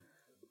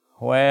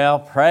Well,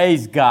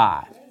 praise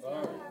God.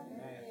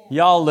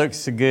 Y'all look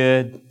so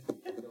good.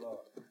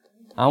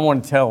 I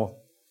want to tell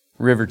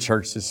River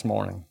Church this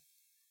morning,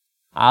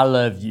 I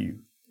love you.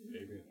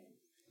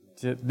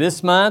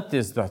 This month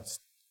is the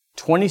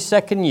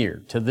 22nd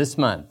year to this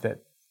month that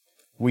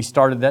we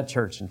started that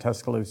church in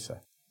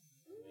Tuscaloosa.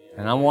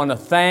 And I want to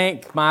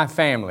thank my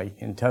family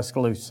in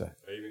Tuscaloosa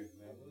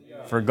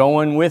for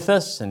going with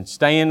us and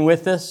staying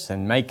with us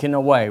and making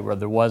a way where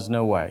there was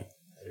no way.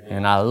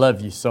 And I love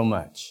you so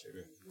much.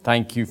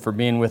 Thank you for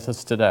being with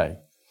us today.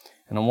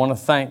 And I want to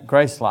thank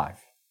Grace Life.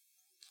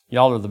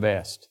 Y'all are the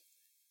best.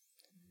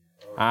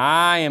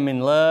 I am in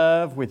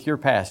love with your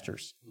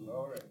pastors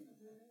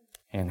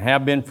and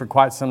have been for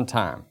quite some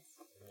time.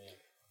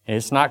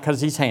 It's not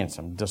because he's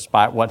handsome,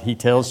 despite what he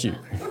tells you.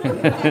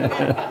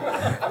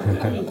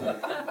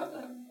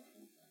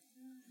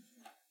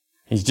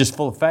 He's just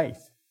full of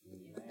faith.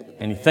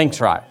 And he thinks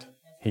right.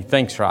 He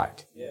thinks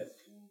right.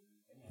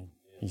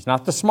 He's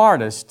not the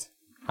smartest.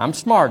 I'm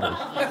smarter.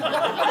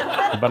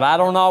 But I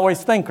don't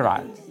always think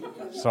right.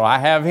 So I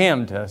have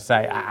him to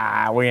say,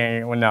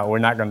 we're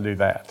not going to do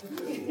that.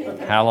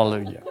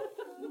 Hallelujah.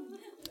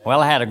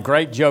 Well, I had a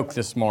great joke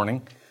this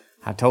morning.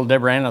 I told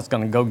Deborah Ann I was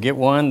going to go get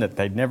one that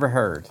they'd never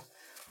heard.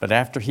 But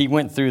after he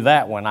went through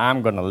that one,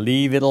 I'm going to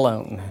leave it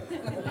alone.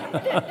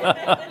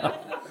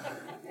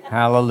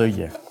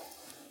 Hallelujah.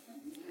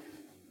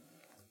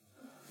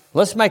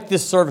 Let's make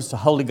this service a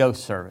Holy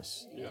Ghost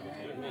service.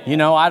 You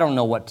know, I don't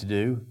know what to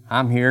do.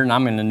 I'm here and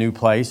I'm in a new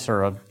place,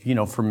 for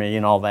me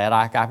and all that.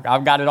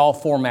 I've got it all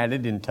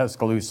formatted in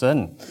Tuscaloosa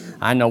and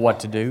I know what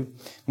to do.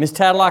 Miss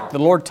Tadlock, the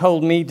Lord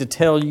told me to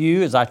tell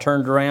you as I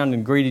turned around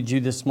and greeted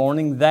you this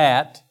morning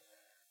that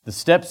the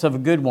steps of a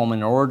good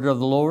woman are ordered of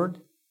the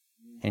Lord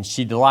and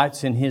she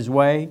delights in His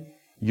way.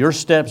 Your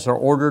steps are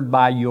ordered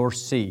by your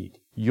seed.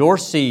 Your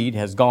seed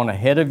has gone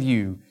ahead of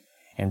you,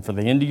 and for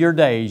the end of your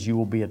days you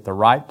will be at the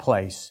right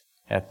place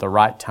at the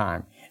right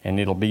time and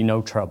it'll be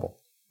no trouble.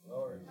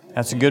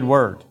 That's a good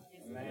word.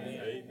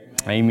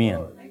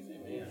 Amen.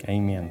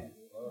 Amen.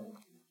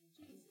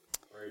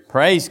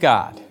 Praise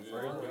God.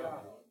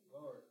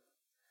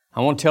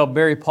 I want to tell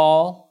Barry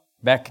Paul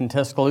back in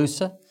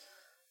Tuscaloosa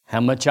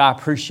how much I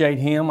appreciate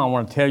him. I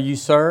want to tell you,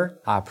 sir,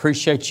 I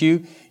appreciate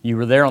you. You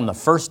were there on the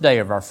first day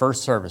of our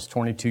first service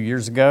 22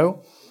 years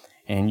ago,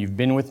 and you've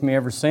been with me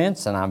ever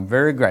since, and I'm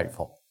very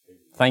grateful.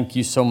 Thank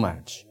you so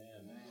much.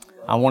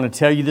 I want to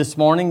tell you this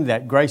morning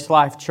that Grace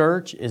Life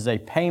Church is a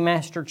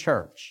paymaster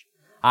church.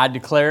 I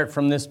declare it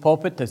from this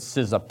pulpit, this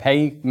is a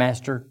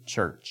paymaster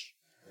church.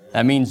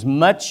 That means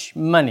much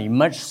money,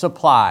 much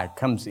supply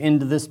comes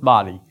into this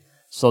body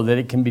so that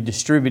it can be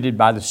distributed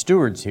by the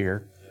stewards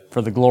here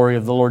for the glory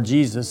of the Lord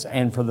Jesus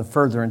and for the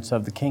furtherance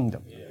of the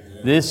kingdom.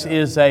 This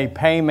is a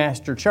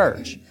paymaster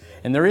church.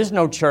 And there is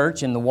no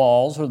church in the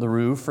walls or the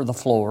roof or the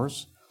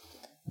floors.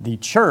 The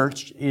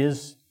church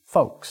is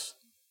folks,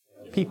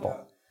 people.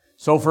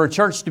 So for a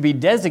church to be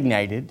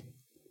designated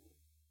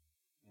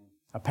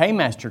a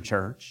paymaster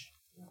church,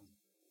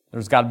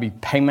 there's got to be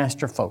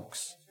paymaster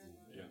folks.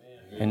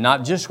 And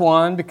not just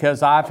one,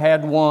 because I've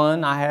had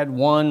one. I had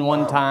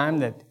one time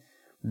that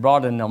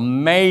brought an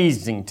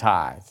amazing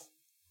tithe.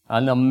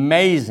 An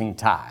amazing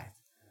tithe.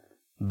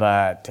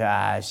 But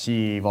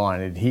he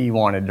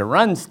wanted to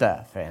run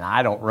stuff. And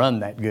I don't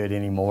run that good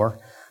anymore.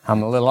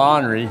 I'm a little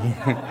ornery.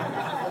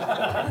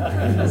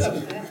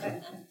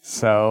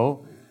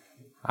 So,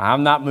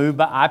 I'm not moved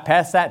by... I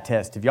passed that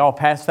test. Have y'all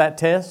passed that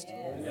test?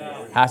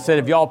 I said,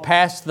 if y'all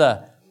passed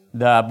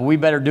we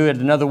better do it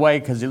another way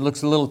because it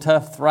looks a little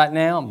tough right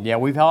now. Yeah,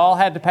 we've all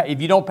had to pass. If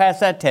you don't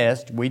pass that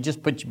test, we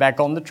just put you back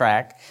on the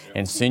track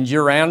and send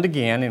you around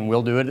again, and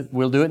we'll do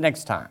it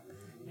next time.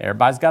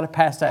 Everybody's got to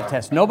pass that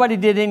test. Nobody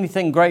did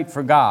anything great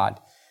for God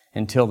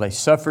until they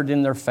suffered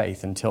in their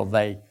faith, until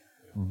they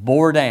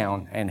bore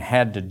down and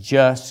had to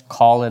just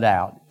call it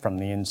out from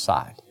the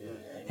inside.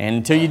 And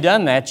until you've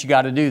done that, you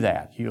got to do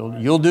that.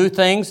 You'll do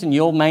things and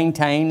you'll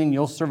maintain and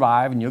you'll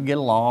survive and you'll get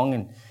along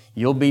and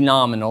you'll be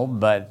nominal,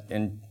 but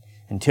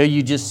until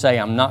you just say,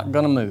 I'm not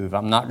going to move,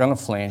 I'm not going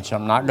to flinch,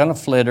 I'm not going to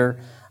flitter,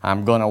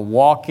 I'm going to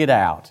walk it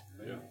out,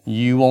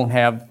 you won't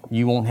have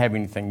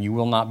anything. You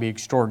will not be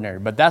extraordinary.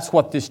 But that's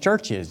what this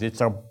church is. It's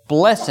a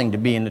blessing to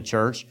be in the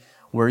church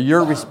where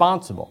you're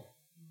responsible.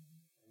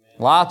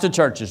 Lots of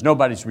churches,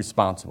 nobody's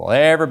responsible.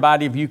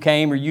 Everybody, if you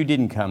came or you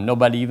didn't come,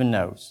 nobody even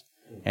knows.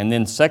 And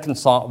then second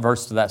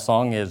verse to that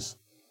song is,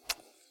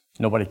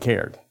 nobody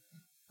cared,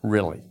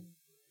 really.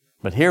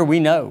 But here we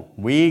know.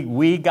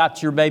 We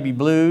got your baby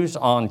blues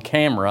on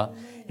camera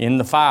in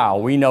the file.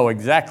 We know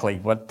exactly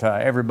what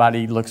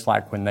everybody looks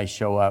like when they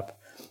show up.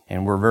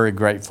 And we're very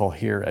grateful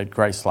here at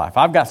Grace Life.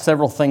 I've got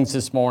several things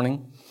this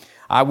morning.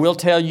 I will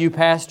tell you,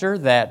 Pastor,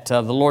 that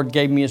the Lord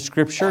gave me a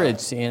scripture.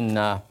 It's in,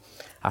 I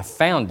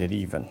found it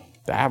even.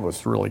 That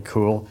was really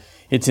cool.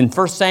 It's in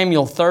 1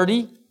 Samuel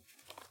 30.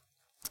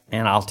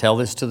 And I'll tell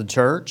this to the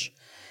church.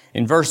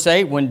 In verse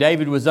 8, when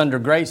David was under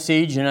great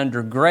siege and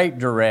under great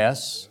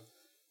duress,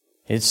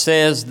 it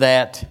says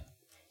that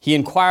he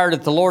inquired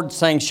at the Lord,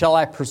 saying, shall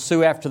I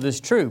pursue after this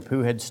troop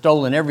who had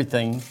stolen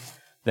everything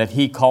that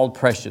He called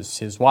precious,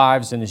 His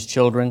wives and His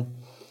children.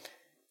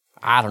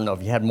 I don't know,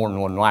 if you had more than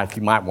one wife,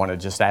 you might want to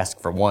just ask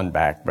for one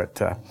back.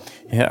 But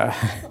yeah.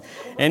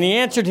 And He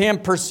answered him,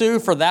 pursue,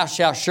 for thou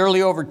shalt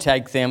surely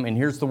overtake them. And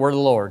here's the word of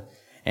the Lord.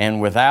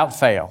 And without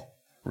fail,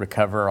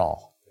 recover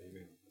all.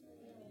 Amen.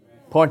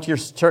 Point to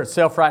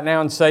yourself right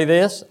now and say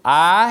this.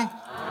 I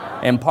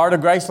am part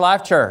of Grace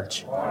Life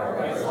Church.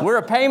 We're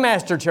a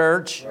paymaster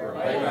church.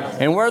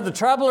 And where the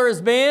troubler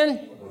has been,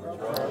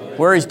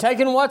 where he's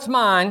taken what's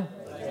mine,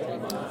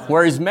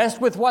 where he's messed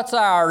with what's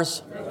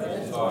ours,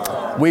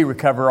 we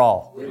recover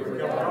all.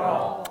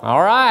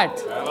 All right.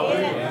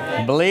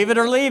 Hallelujah. Believe it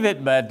or leave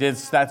it, but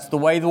that's the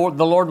way the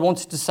Lord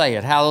wants to say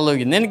it.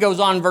 Hallelujah. And then it goes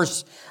on,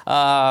 verse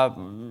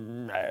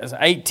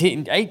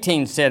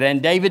 18 said,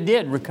 and David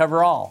did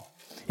recover all.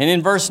 And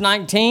in verse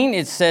 19,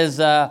 it says,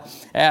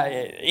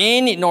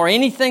 nor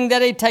anything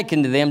that had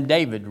taken to them,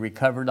 David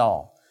recovered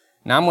all.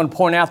 Now I'm going to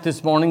point out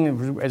this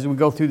morning, as we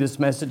go through this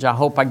message, I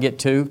hope I get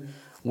to,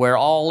 where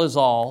all is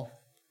all,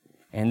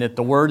 and that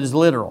the word is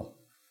literal.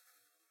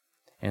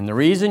 And the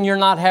reason you're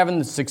not having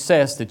the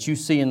success that you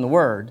see in the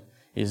Word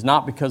is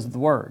not because of the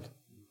Word.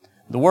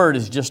 The Word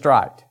is just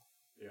right.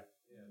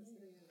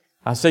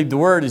 I say the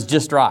Word is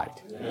just right.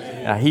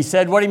 He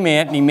said what He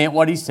meant, and He meant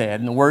what He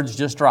said, and the Word's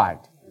just right.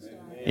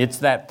 It's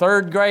that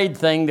third grade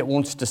thing that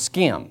wants to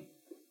skim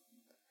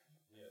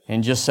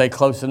and just say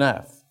close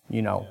enough.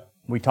 You know,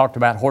 we talked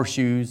about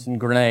horseshoes and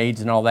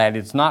grenades and all that.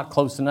 It's not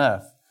close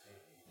enough.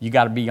 You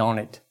got to be on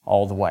it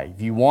all the way.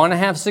 If you want to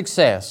have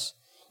success,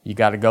 you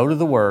got to go to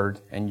the Word,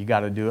 and you got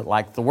to do it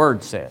like the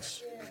Word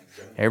says.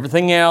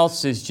 Everything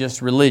else is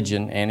just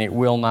religion, and it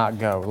will not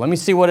go. Let me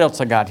see what else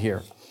I got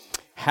here.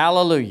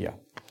 Hallelujah.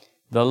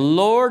 The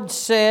Lord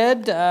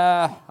said,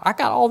 I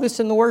got all this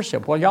in the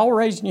worship. Well, y'all were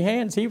raising your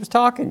hands. He was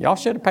talking. Y'all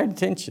should have paid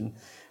attention.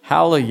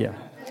 Hallelujah.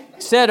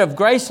 He said of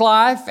Grace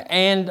Life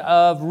and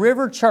of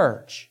River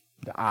Church,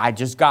 I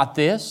just got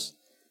this.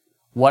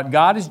 What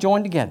God has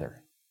joined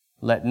together,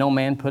 let no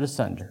man put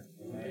asunder.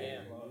 Amen.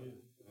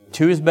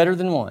 Two is better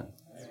than one.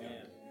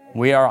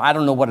 I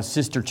don't know what a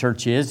sister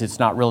church is. It's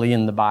not really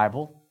in the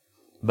Bible.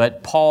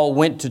 But Paul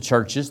went to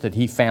churches that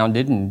he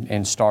founded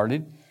and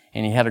started,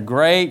 and he had a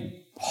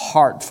great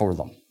heart for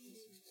them.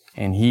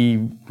 And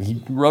he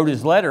wrote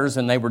his letters,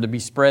 and they were to be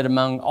spread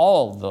among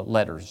all the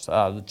letters,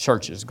 the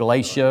churches,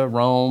 Galatia,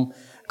 Rome,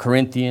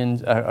 Corinth,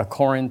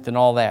 and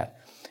all that.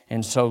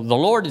 And so the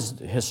Lord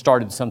has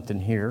started something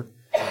here.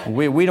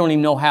 We don't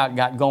even know how it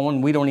got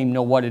going. We don't even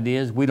know what it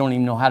is. We don't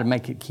even know how to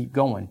make it keep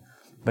going.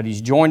 But He's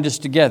joined us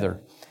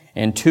together.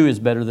 And two is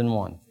better than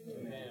one.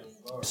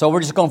 So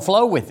we're just going to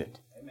flow with it.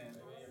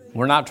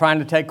 We're not trying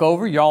to take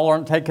over. Y'all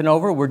aren't taking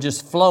over. We're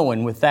just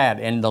flowing with that.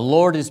 And the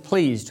Lord is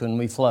pleased when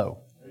we flow.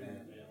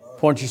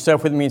 Point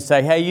yourself with me and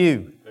say, hey,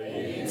 you,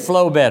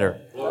 flow better.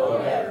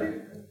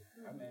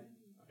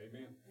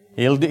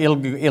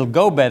 It'll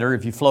go better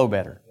if you flow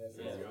better.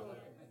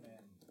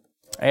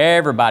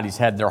 Everybody's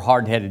had their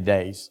hard-headed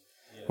days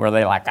where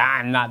they're like,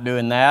 I'm not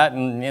doing that.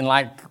 And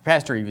like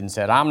Pastor even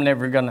said,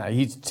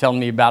 he's telling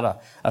me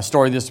about a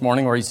story this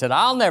morning where he said,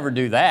 I'll never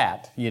do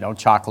that,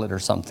 chocolate or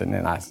something.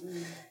 And I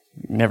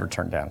never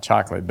turned down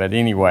chocolate. But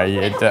anyway,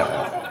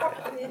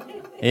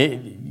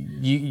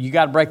 you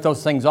got to break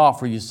those things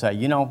off where you say,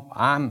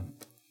 I'm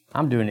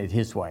doing it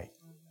His way.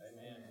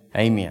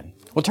 Amen.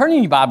 Well, turn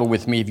in your Bible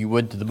with me, if you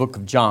would, to the book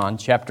of John,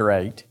 chapter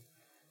 8.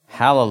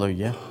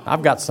 Hallelujah.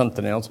 I've got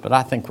something else, but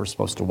I think we're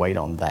supposed to wait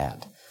on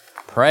that.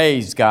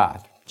 Praise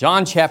God.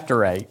 John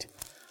chapter 8.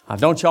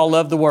 Don't y'all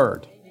love the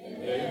Word?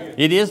 Amen.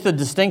 It is the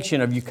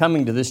distinction of you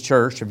coming to this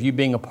church, of you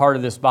being a part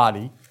of this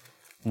body.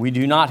 We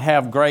do not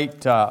have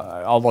great,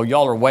 although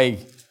y'all are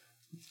way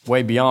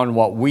beyond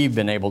what we've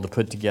been able to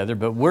put together,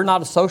 but we're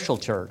not a social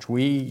church.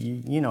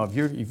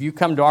 If you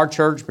come to our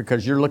church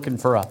because you're looking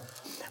for a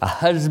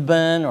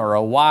husband or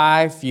a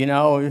wife,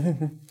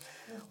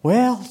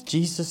 well,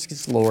 Jesus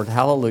is Lord.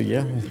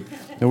 Hallelujah.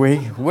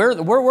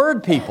 We're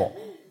Word people.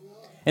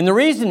 And the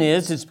reason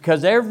is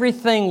because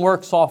everything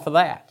works off of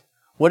that.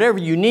 Whatever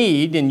you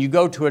need, and you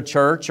go to a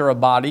church or a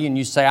body and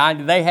you say,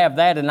 they have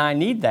that and I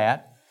need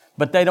that,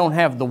 but they don't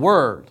have the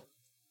Word,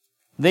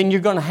 then you're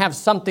going to have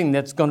something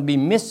that's going to be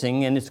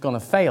missing and it's going to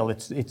fail.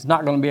 It's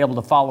not going to be able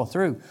to follow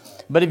through.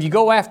 But if you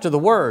go after the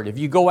Word,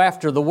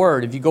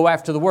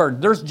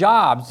 there's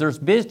jobs, there's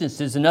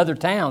businesses in other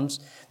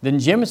towns than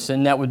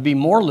Jemison that would be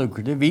more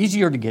lucrative,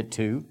 easier to get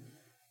to.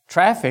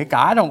 Traffic,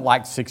 I don't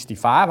like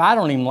 65. I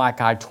don't even like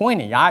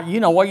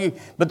I-20.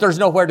 But there's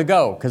nowhere to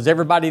go because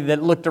everybody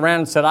that looked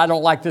around and said, I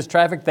don't like this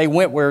traffic, they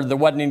went where there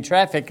wasn't any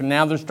traffic, and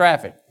now there's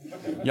traffic.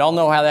 Y'all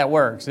know how that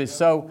works.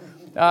 So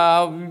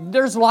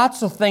there's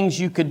lots of things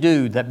you could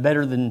do that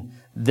better than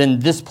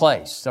this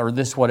place or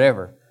this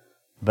whatever.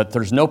 But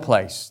there's no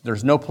place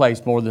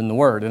more than the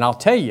Word. And I'll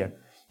tell you,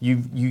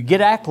 you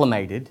get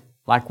acclimated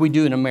like we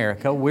do in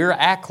America. We're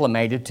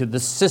acclimated to the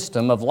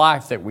system of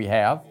life that we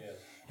have.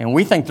 And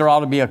we think there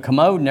ought to be a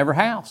commode in every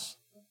house.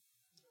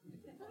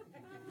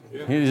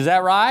 Is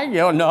that right?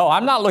 No,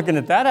 I'm not looking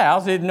at that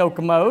house. There's no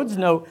commodes.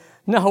 No,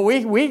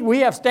 we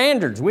have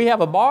standards. We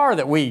have a bar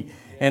that we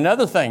and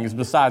other things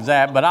besides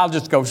that, but I'll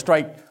just go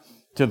straight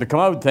to the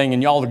commode thing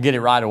and y'all will get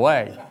it right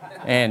away.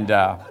 And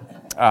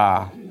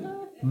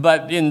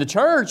but in the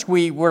church,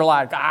 we're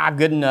like,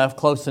 good enough,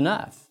 close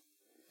enough.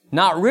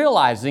 Not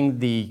realizing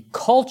the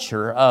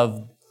culture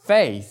of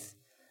faith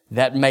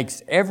that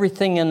makes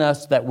everything in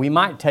us that we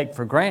might take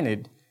for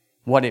granted,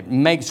 what it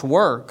makes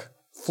work,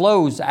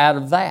 flows out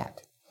of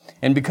that.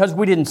 And because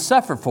we didn't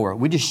suffer for it,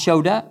 we just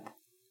showed up.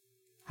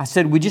 I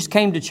said, we just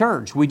came to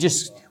church. We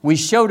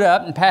showed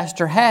up and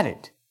Pastor had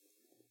it.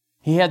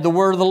 He had the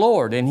word of the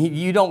Lord, and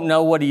you don't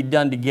know what he'd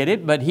done to get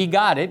it, but he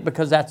got it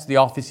because that's the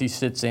office he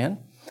sits in.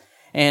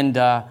 And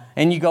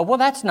you go, well,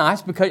 that's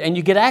nice, and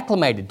you get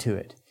acclimated to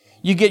it.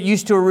 You get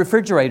used to a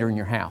refrigerator in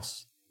your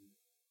house.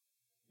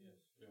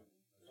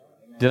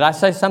 Did I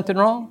say something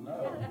wrong?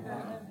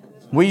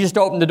 We just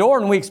open the door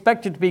and we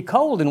expect it to be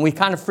cold, and we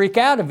kind of freak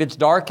out if it's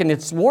dark and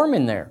it's warm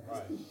in there.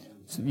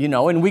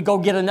 And we go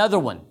get another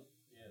one.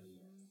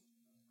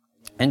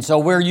 And so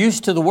we're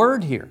used to the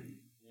word here.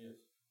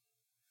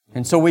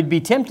 And so we'd be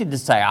tempted to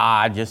say,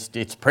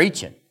 it's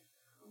preaching.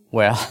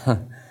 Well,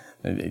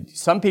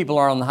 some people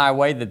are on the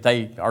highway that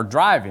they are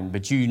driving,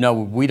 but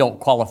we don't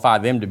qualify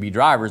them to be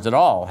drivers at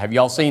all. Have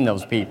y'all seen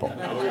those people?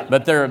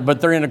 But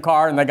they're in a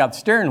car and they got the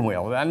steering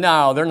wheel.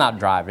 No, they're not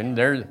driving.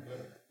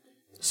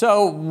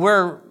 So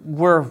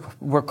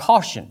we're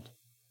cautioned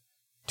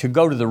to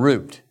go to the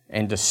root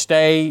and to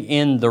stay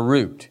in the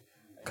root,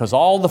 because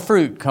all the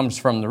fruit comes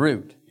from the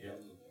root.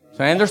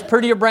 And there's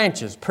prettier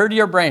branches.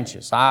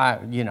 I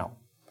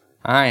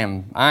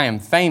am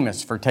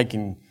famous for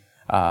taking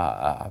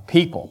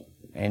people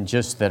and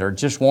that are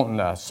just wanting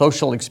a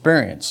social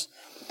experience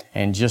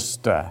and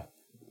just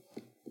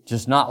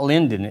not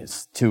lending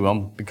it to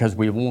them because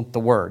we want the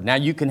word. Now,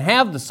 you can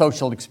have the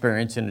social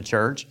experience in the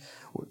church,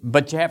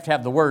 but you have to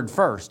have the word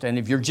first. And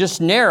if you're just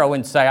narrow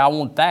and say, I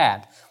want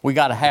that, we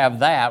got to have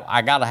that,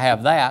 I got to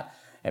have that,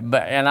 and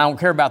I don't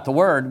care about the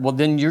word, well,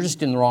 then you're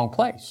just in the wrong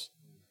place.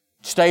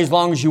 Stay as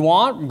long as you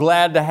want.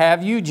 Glad to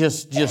have you.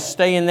 Just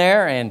stay in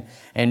there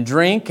and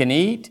drink and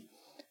eat.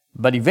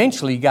 But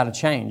eventually you got to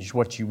change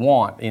what you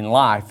want in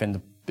life and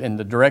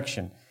the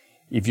direction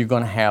if you're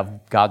going to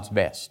have God's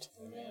best.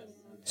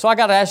 So I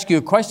got to ask you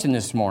a question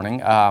this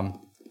morning.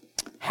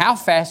 How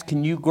fast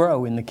can you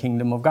grow in the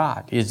kingdom of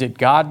God? Is it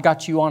God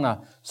got you on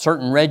a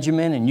certain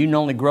regimen and you can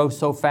only grow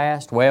so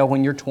fast? Well,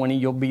 when you're 20,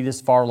 you'll be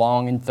this far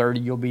along, and 30,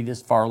 you'll be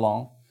this far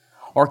along.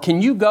 Or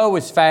can you go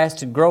as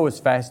fast and grow as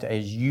fast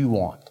as you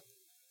want?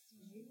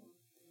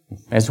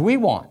 As we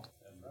want.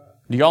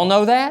 Do y'all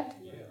know that?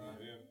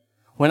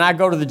 When I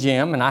go to the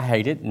gym, and I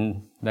hate it,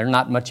 and they're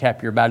not much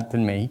happier about it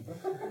than me,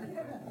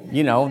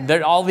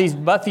 all these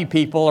buffy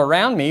people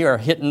around me are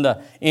hitting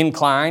the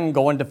incline,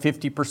 going to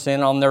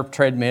 50% on their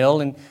treadmill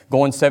and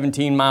going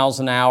 17 miles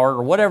an hour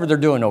or whatever they're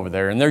doing over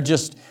there. And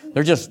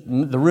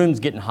the room's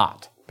getting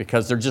hot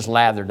because they're just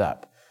lathered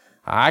up.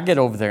 I get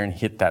over there and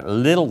hit that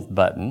little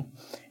button,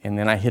 and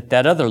then I hit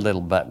that other little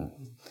button,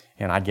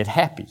 and I get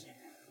happy.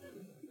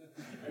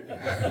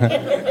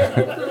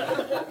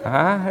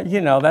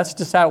 That's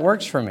just how it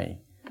works for me.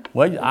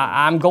 Well,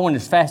 I'm going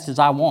as fast as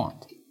I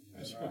want.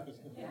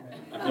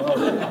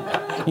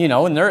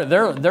 And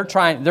they're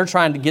trying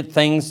to get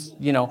things.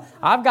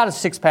 I've got a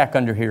 6-pack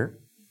under here.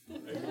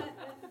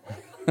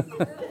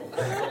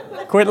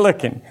 Quit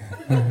looking.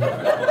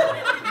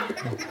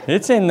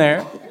 It's in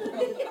there.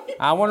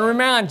 I want to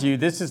remind you,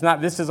 this is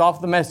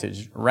off the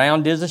message.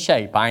 Round is a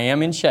shape. I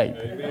am in shape.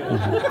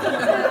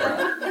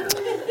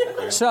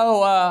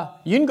 So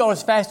you can go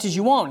as fast as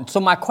you want. So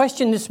my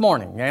question this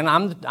morning, and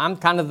I'm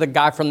kind of the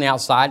guy from the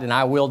outside, and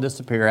I will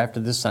disappear after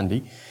this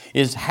Sunday,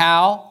 is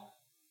how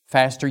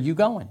fast are you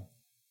going?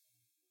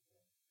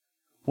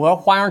 Well,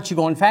 why aren't you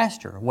going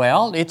faster?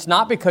 Well, it's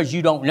not because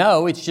you don't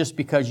know. It's just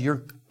because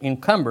you're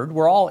encumbered.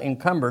 We're all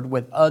encumbered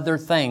with other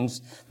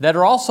things that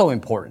are also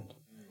important.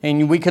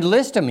 And we could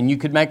list them, and you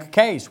could make a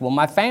case. Well,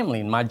 my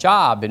family and my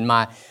job and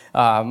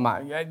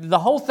the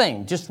whole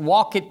thing. Just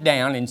walk it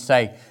down and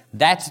say,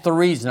 that's the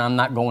reason I'm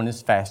not going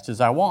as fast as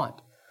I want.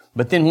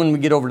 But then when we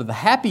get over to the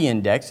happy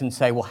index and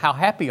say, well, how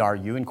happy are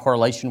you in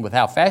correlation with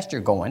how fast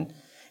you're going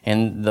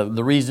and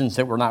the reasons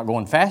that we're not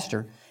going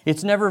faster,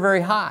 it's never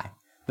very high.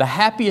 The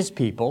happiest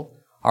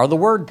people are the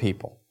word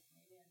people.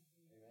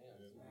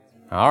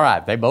 All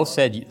right, they both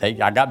said,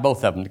 I got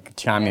both of them to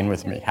chime in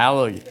with me.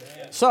 Hallelujah.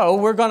 So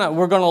we're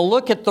gonna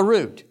look at the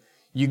root.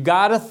 You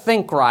got to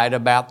think right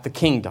about the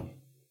kingdom.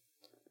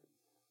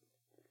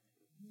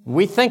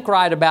 We think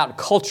right about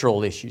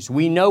cultural issues.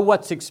 We know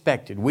what's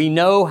expected. We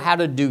know how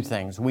to do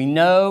things. We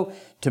know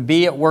to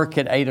be at work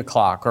at 8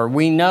 o'clock, or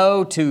we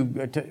know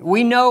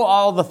we know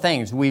all the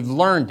things. We've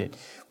learned it.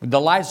 The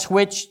light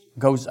switch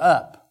goes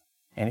up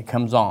and it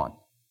comes on.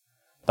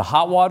 The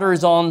hot water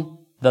is on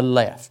the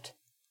left.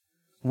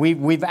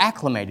 We've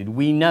acclimated.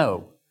 We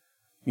know.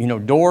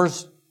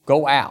 Doors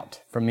go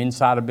out from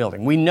inside a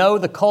building. We know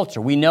the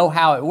culture. We know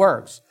how it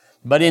works.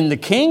 But in the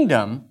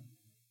kingdom,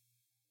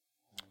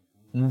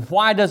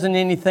 why doesn't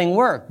anything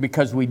work?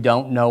 Because we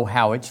don't know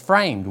how it's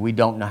framed. We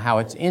don't know how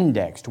it's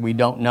indexed. We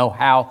don't know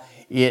how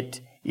it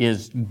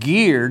is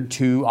geared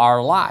to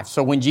our life.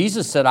 So when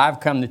Jesus said, I've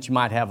come that you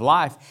might have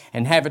life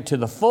and have it to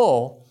the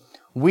full,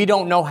 we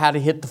don't know how to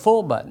hit the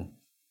full button.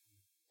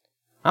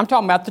 I'm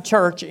talking about the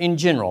church in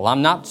general.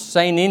 I'm not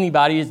saying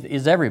anybody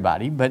is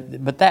everybody,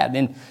 but that.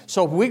 And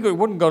so we're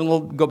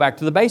going to go back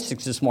to the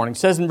basics this morning. It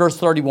says in verse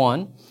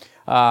 31,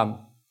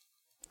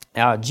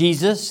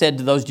 Jesus said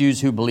to those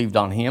Jews who believed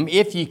on Him,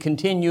 if ye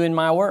continue in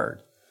my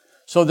word.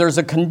 So there's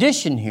a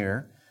condition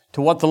here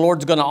to what the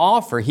Lord's going to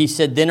offer. He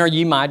said, then are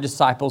ye my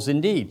disciples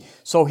indeed.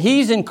 So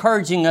He's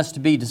encouraging us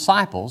to be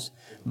disciples,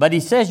 but He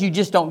says you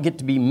just don't get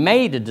to be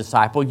made a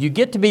disciple. You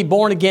get to be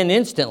born again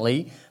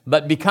instantly,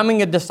 but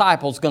becoming a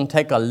disciple is going to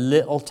take a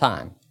little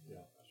time.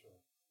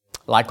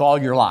 Like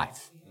all your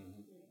life.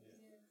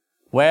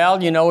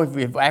 Well, you know,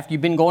 if after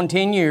you've been going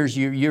 10 years,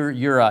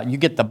 you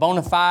get the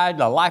bona fide,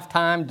 a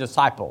lifetime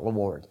disciple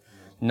award.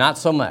 Not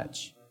so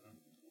much.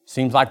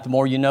 Seems like the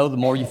more you know, the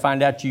more you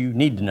find out you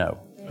need to know,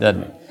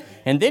 doesn't it?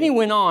 And then He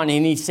went on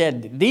and He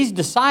said, these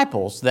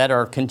disciples that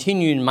are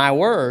continuing my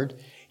word,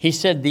 He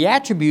said the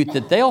attribute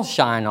that they'll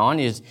shine on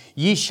is,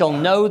 ye shall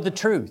know the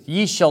truth.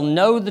 Ye shall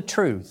know the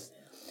truth.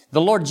 The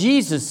Lord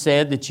Jesus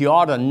said that you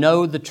ought to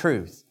know the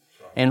truth.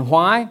 And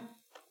why?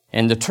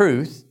 And the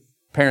truth,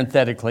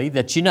 parenthetically,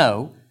 that you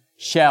know,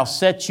 shall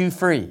set you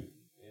free.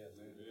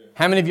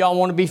 How many of y'all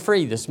want to be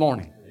free this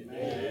morning?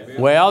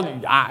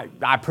 Well, I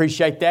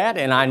appreciate that,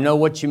 and I know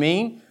what you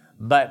mean.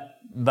 But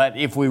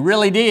if we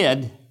really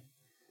did,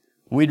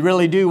 we'd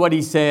really do what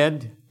He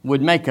said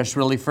would make us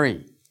really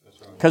free.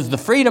 Because the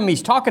freedom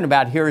He's talking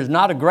about here is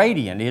not a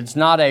gradient. It's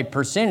not a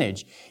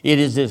percentage. It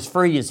is as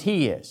free as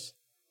He is.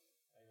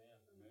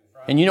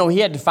 And you know, He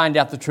had to find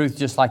out the truth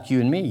just like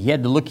you and me. He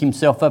had to look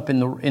Himself up in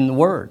the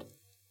Word.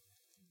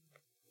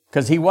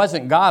 Because He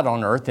wasn't God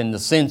on earth in the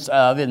sense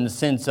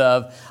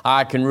of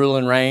I can rule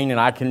and reign and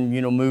I can,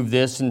 move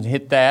this and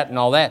hit that and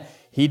all that.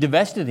 He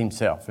divested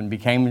Himself and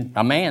became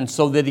a man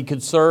so that He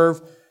could serve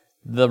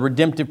the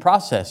redemptive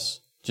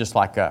process just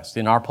like us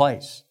in our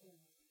place.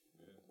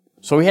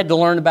 So He had to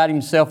learn about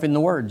Himself in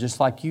the Word just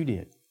like you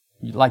did,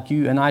 like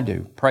you and I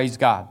do. Praise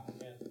God.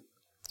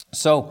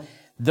 So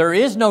there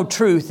is no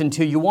truth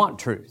until you want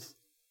truth.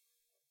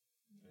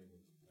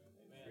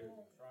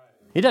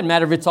 It doesn't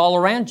matter if it's all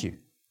around you.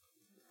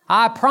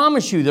 I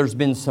promise you there's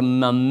been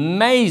some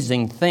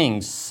amazing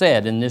things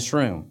said in this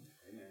room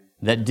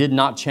that did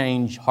not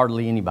change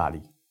hardly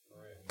anybody.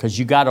 Because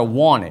you got to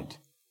want it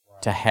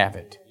to have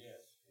it.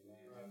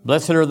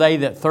 Blessed are they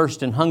that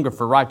thirst and hunger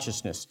for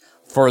righteousness,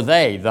 for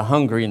they, the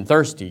hungry and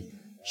thirsty,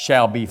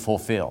 shall be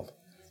fulfilled.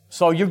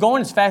 So you're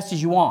going as fast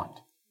as you want.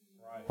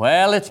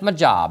 Well, it's my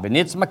job and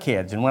it's my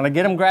kids. And when I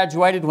get them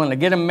graduated, when I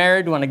get them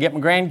married, when I get my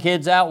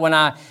grandkids out, when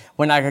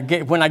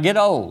I get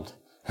old,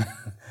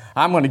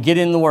 I'm going to get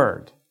in the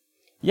Word.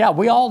 Yeah,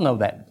 we all know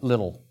that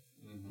little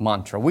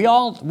mantra. We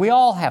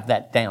all have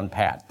that down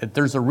pat, that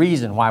there's a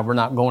reason why we're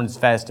not going as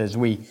fast as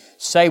we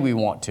say we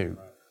want to.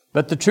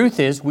 But the truth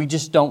is, we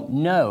just don't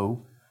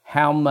know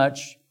how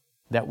much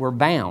that we're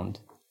bound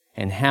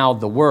and how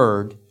the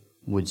Word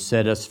would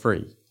set us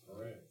free.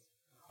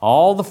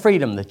 All the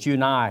freedom that you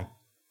and I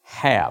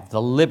have,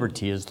 the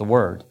liberty is the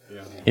Word.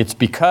 It's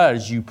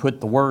because you put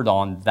the Word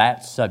on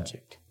that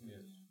subject.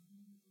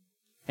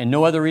 And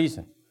no other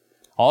reason.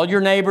 All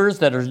your neighbors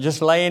that are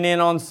just laying in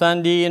on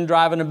Sunday and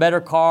driving a better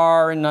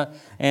car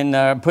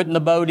and putting the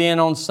boat in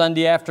on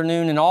Sunday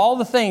afternoon and all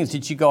the things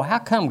that you go, how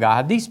come,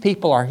 God? These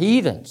people are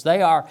heathens.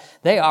 They are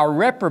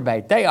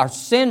reprobate. They are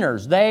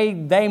sinners.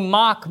 They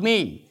mock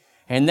me.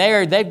 And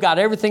they've got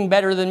everything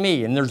better than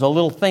me. And there's a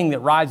little thing that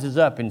rises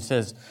up and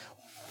says,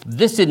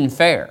 this isn't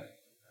fair.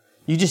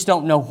 You just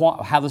don't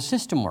know how the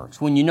system works.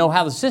 When you know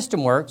how the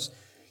system works,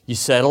 you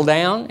settle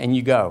down and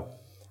you go,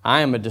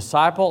 I am a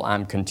disciple,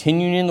 I'm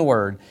continuing in the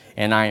Word,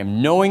 and I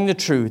am knowing the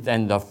truth,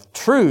 and the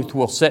truth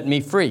will set me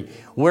free.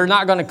 We're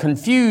not going to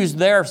confuse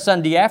their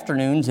Sunday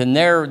afternoons and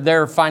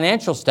their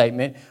financial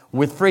statement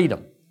with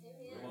freedom.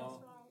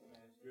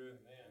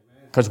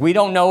 Because we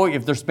don't know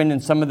if they're spending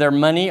some of their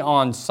money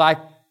on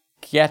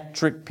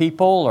psychiatric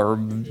people or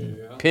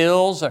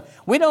pills.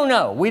 We don't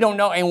know.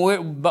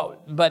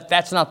 But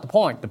that's not the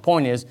point. The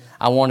point is,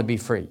 I want to be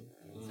free.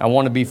 I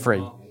want to be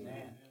free.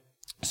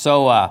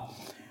 So,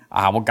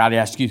 I've got to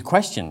ask you the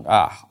question.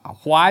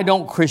 Why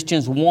don't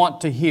Christians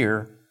want to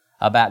hear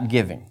about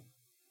giving?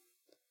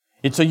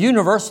 It's a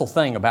universal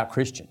thing about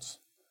Christians.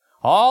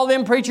 All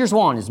them preachers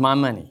want is my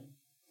money.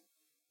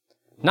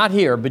 Not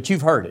here, but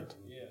you've heard it.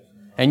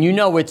 And you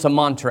know it's a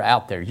mantra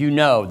out there. You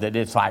know that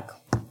it's like,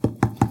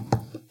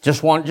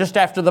 just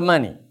after the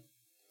money.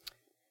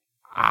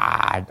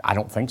 I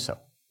don't think so.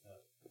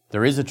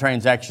 There is a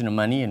transaction of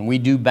money, and we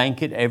do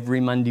bank it every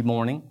Monday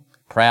morning.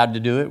 Proud to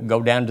do it. We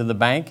go down to the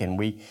bank and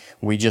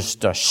we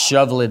just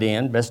shovel it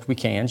in best we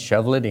can.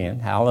 Shovel it in.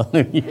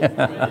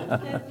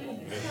 Hallelujah.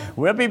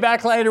 We'll be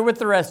back later with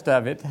the rest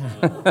of it.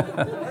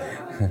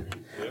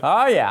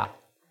 Oh, yeah.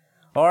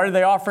 Or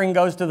the offering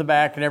goes to the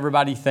back and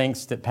everybody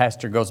thinks that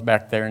pastor goes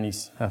back there and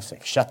he's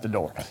shut the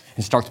door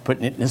and starts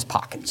putting it in his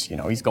pockets.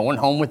 He's going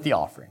home with the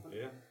offering.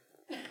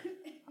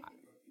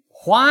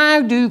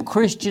 Why do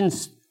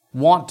Christians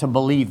want to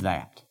believe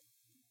that?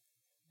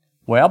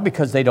 Well,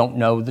 because they don't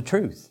know the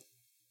truth.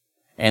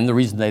 And the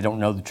reason they don't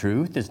know the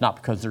truth is not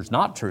because there's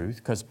not truth,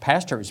 because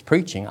pastor is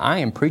preaching. I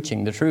am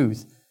preaching the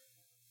truth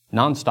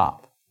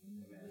nonstop.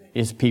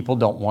 Is people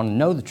don't want to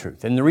know the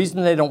truth. And the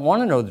reason they don't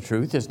want to know the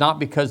truth is not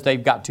because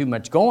they've got too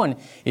much going,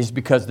 is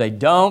because they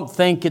don't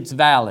think it's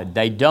valid.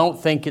 They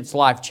don't think it's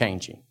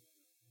life-changing.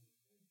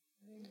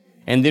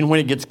 And then when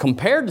it gets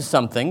compared to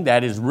something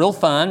that is real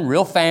fun,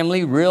 real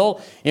family,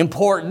 real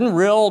important,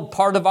 real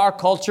part of our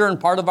culture and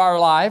part of our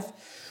life,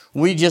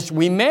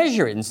 we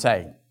measure it and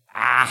say,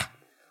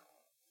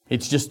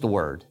 it's just the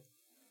Word.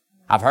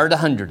 I've heard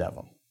 100 of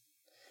them.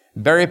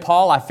 Barry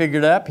Paul, I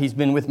figured up, he's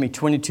been with me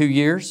 22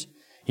 years.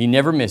 He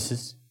never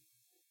misses.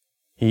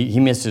 He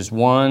misses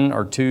 1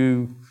 or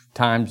 2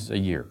 times a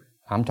year.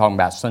 I'm talking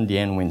about Sunday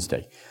and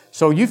Wednesday.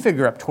 So you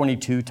figure up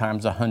 22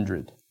 times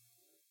 100.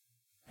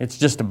 It's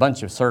just a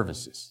bunch of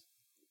services.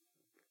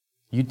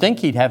 You'd think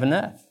he'd have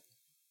enough.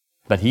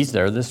 But he's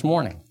there this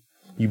morning.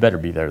 You better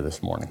be there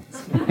this morning.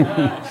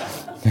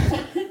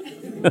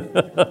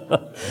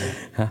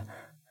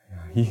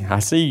 I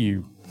see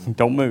you.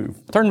 Don't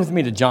move. Turn with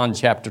me to John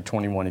chapter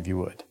 21 if you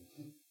would.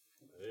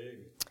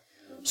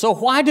 So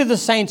why do the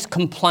saints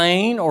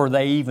complain or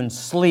they even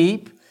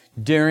sleep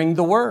during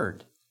the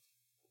Word?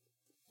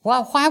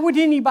 Well, why would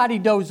anybody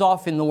doze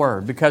off in the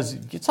Word? Because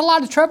it's a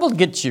lot of trouble to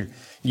get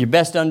your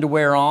best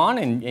underwear on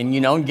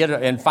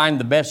and find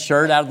the best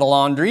shirt out of the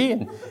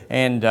laundry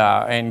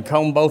and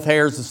comb both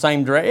hairs the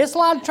same direction. It's a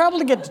lot of trouble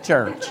to get to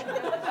church.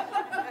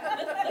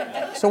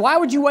 So why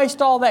would you waste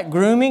all that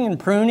grooming and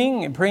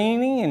pruning and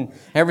preening and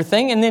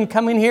everything and then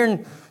come in here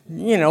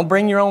and,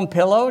 bring your own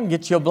pillow and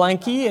get you a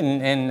blankie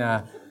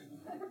and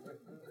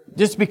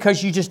just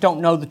because you just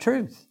don't know the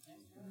truth.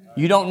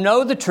 You don't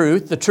know the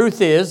truth. The truth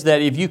is that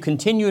if you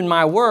continue in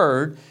my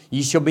word,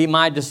 ye shall be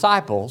my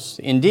disciples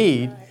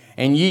indeed,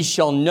 and ye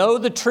shall know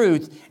the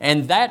truth,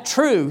 and that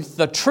truth,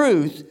 the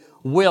truth,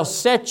 will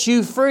set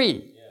you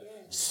free.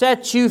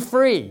 Set you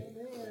free.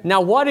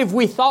 Now, what if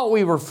we thought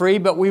we were free,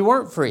 but we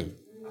weren't free?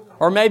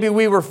 Or maybe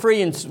we were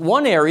free in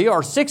one area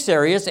or 6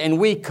 areas and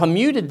we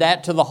commuted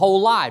that to the whole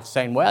life,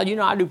 saying, well,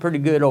 I do pretty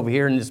good over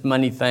here in this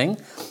money thing.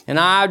 And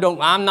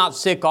I'm not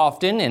sick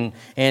often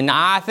and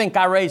I think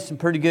I raised some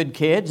pretty good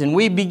kids. And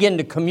we begin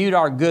to commute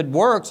our good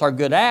works, our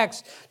good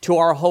acts to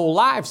our whole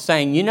life,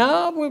 saying,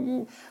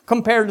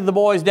 compared to the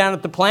boys down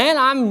at the plant,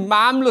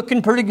 I'm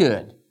looking pretty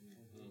good.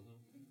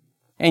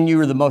 And you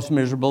were the most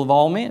miserable of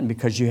all men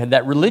because you had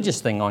that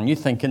religious thing on you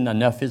thinking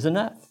enough is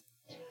enough.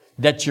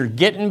 That you're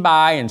getting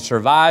by and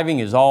surviving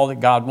is all that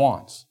God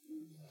wants.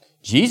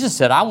 Jesus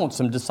said, I want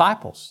some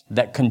disciples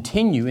that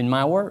continue in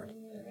my word.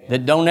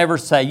 That don't ever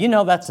say,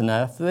 that's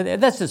enough.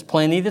 That's just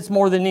plenty. That's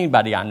more than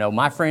anybody I know.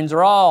 My friends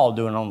are all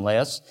doing on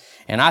less.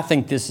 And I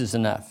think this is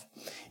enough.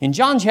 In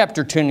John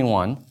chapter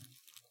 21,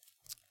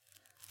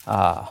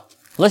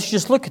 let's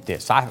just look at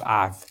this.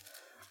 I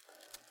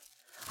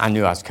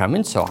knew I was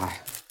coming, so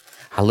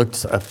I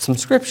looked up some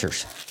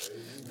scriptures.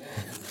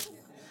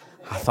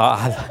 I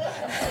thought...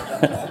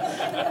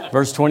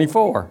 Verse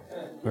 24.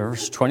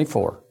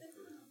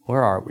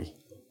 Where are we?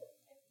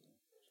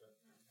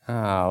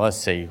 Let's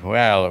see.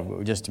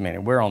 Well, just a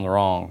minute. We're on the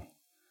wrong.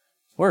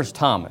 Where's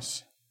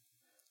Thomas?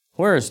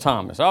 Where is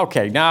Thomas?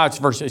 Okay, now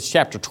it's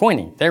chapter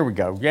 20. There we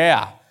go.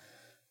 Yeah.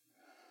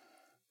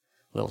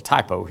 Little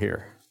typo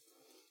here.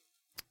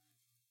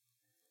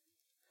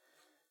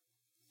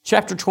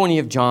 Chapter 20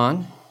 of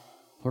John.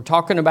 We're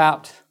talking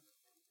about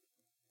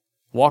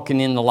walking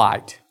in the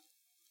light,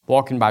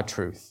 walking by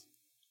truth.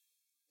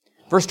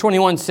 Verse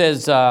 21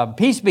 says,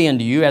 peace be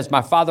unto you, as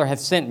my Father hath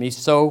sent me,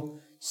 so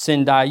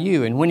send I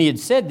you. And when he had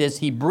said this,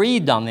 he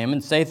breathed on them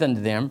and saith unto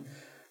them,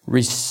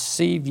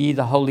 receive ye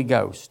the Holy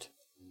Ghost.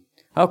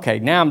 Okay,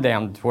 now I'm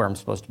down to where I'm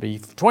supposed to be.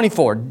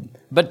 24,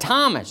 but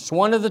Thomas,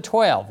 one of the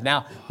 12.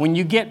 Now, when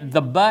you get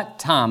the but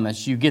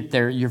Thomas, you get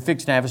there, you're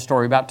fixing to have a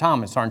story about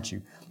Thomas, aren't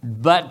you?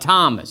 But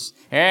Thomas.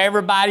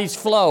 Everybody's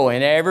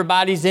flowing.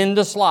 Everybody's in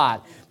the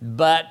slot.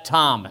 But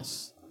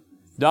Thomas.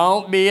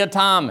 Don't be a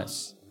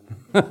Thomas.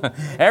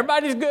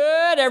 Everybody's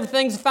good.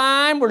 Everything's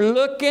fine. We're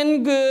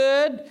looking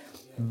good.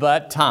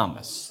 But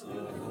Thomas.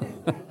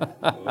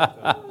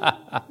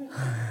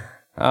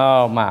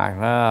 Oh,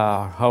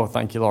 my. Oh,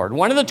 thank you, Lord.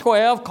 One of the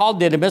 12, called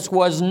Didymus,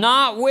 was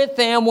not with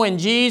them when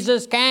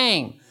Jesus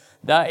came.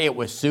 It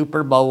was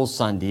Super Bowl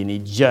Sunday, and he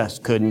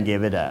just couldn't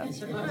give it up.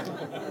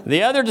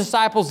 The other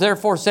disciples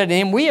therefore said to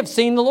him, we have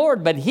seen the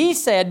Lord. But he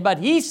said.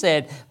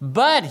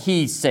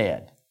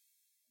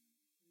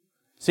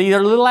 See,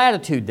 there's a little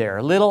attitude there,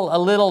 a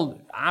little.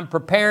 I'm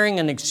preparing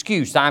an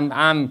excuse.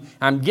 I'm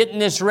getting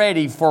this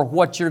ready for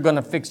what you're going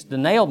to fix to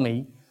nail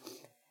me.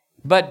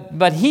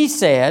 But he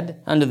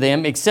said unto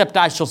them, except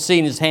I shall see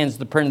in his hands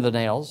the print of the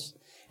nails,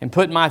 and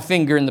put my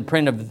finger in the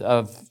print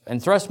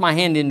and thrust my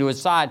hand into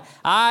his side,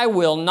 I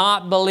will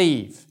not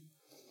believe.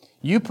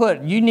 You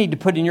need to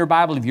put in your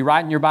Bible, if you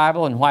write in your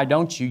Bible, and why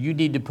don't you? You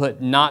need to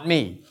put not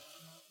me.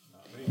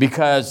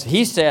 Because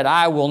he said,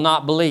 I will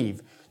not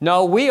believe.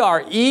 No, we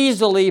are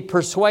easily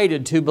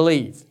persuaded to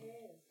believe.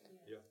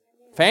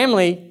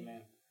 Family,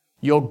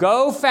 you'll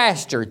go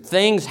faster.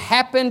 Things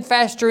happen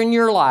faster in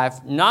your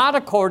life, not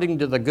according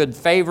to the good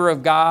favor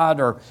of God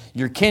or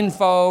your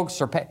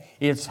kinfolks.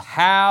 It's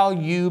how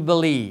you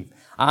believe.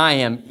 I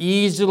am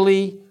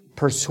easily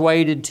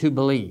persuaded to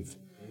believe.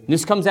 And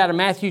this comes out of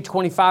Matthew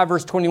 25,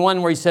 verse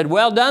 21, where He said,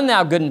 well done,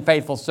 thou good and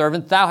faithful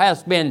servant. Thou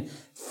hast been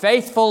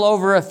faithful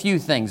over a few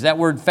things. That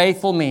word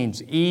faithful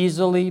means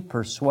easily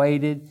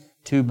persuaded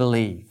to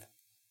believe.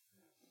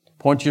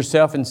 Point to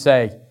yourself and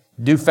say,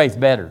 do faith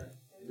better.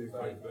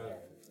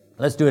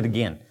 Let's do it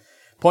again.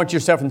 Point to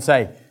yourself and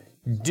say,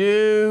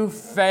 do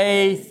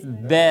faith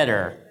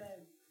better.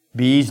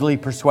 Be easily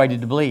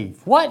persuaded to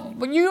believe. What?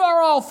 Well, you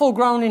are all full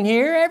grown in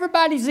here.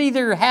 Everybody's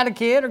either had a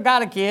kid or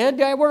got a kid.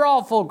 We're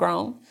all full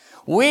grown.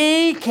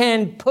 We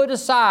can put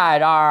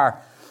aside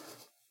our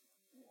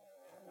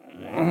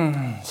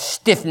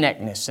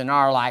stiff-neckedness and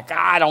our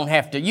I don't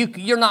have to.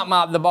 You're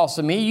not the boss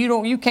of me.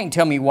 You can't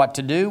tell me what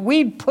to do.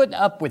 We put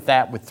up with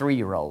that with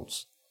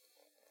 3-year-olds.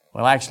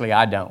 Well, actually,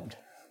 I don't.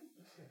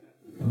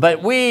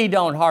 But we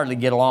don't hardly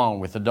get along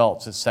with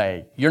adults that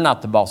say, you're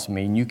not the boss of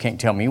me and you can't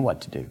tell me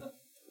what to do.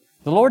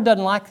 The Lord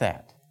doesn't like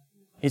that.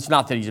 It's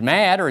not that He's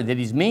mad or that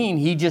He's mean.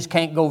 He just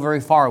can't go very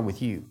far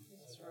with you.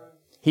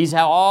 He's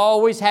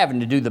always having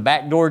to do the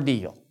backdoor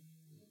deal.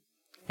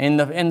 And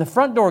the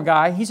front door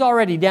guy, he's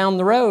already down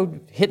the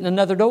road hitting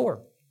another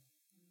door.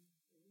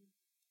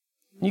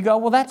 You go,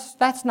 well,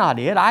 that's not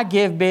it. I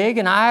give big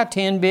and I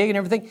attend big and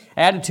everything.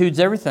 Attitude's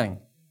everything.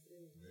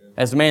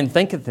 As a man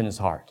thinketh in his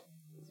heart.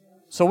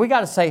 So we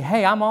got to say,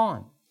 hey, I'm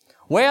on.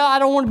 Well, I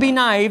don't want to be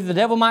naive. The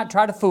devil might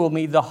try to fool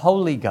me. The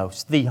Holy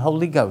Ghost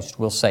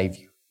will save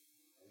you.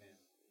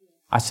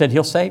 I said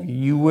He'll save you.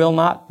 You will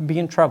not be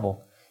in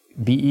trouble.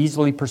 Be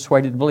easily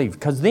persuaded to believe.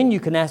 Because then you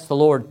can ask the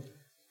Lord,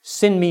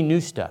 send me new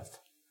stuff.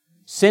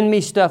 Send me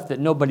stuff that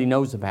nobody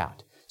knows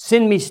about.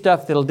 Send me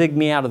stuff that'll dig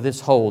me out of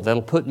this hole,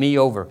 that'll put me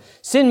over.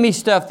 Send me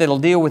stuff that'll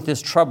deal with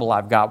this trouble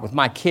I've got with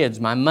my kids,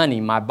 my money,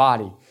 my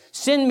body.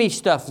 Send me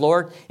stuff,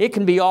 Lord. It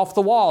can be off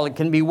the wall. It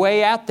can be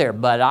way out there,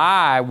 but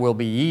I will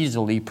be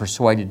easily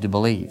persuaded to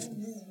believe.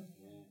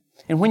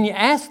 And when you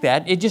ask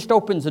that, it just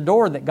opens a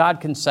door that God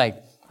can say,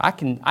 I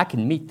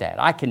can meet that.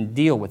 I can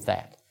deal with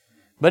that.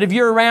 But if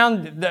you're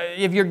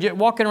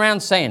walking around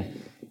saying,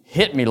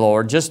 hit me,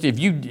 Lord,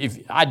 if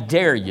I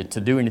dare you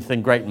to do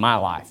anything great in my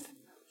life,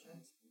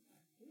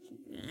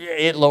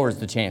 it lowers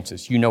the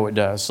chances. You know it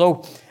does.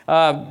 So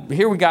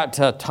here we got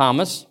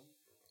Thomas,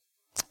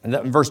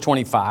 verse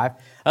 25.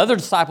 Other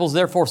disciples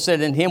therefore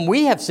said unto Him,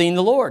 we have seen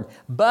the Lord.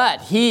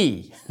 But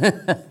He,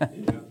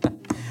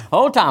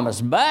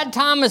 Thomas, but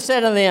Thomas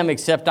said unto them,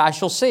 except I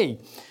shall see.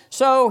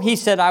 So He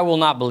said, I will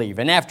not believe.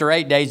 And after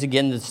 8 days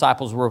again the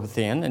disciples were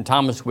within, and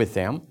Thomas with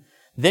them.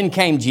 Then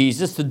came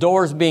Jesus, the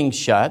doors being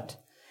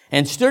shut,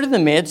 and stood in the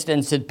midst,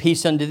 and said,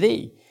 peace unto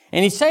thee.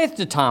 And He saith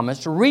to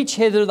Thomas, reach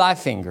hither thy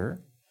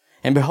finger,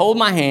 and behold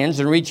my hands,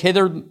 and reach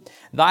hither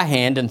thy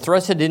hand, and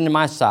thrust it into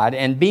my side,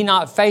 and be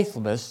not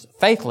faithless,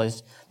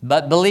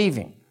 but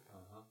believing.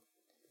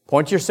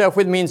 Point yourself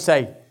with me and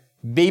say,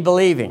 be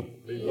believing.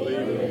 Be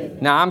believing.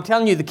 Now I'm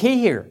telling you the key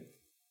here.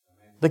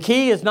 The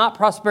key is not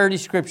prosperity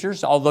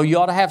scriptures, although you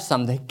ought to have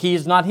some. The key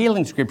is not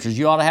healing scriptures.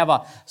 You ought to have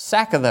a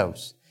sack of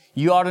those.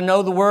 You ought to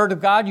know the Word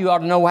of God. You ought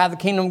to know how the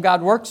kingdom of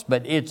God works,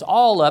 but it's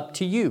all up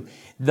to you.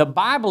 The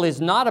Bible is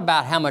not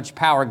about how much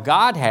power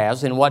God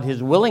has and what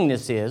His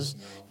willingness is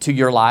to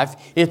your life.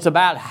 It's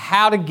about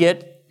how to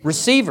get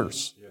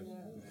receivers.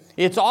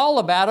 It's all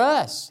about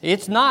us.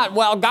 It's not,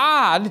 well,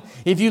 God,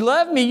 if you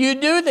love me, you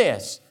do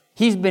this.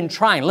 He's been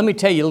trying. Let me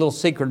tell you a little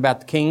secret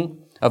about the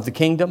King of the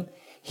kingdom.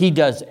 He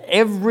does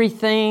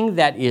everything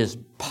that is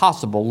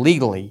possible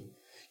legally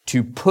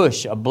to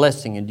push a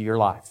blessing into your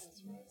life.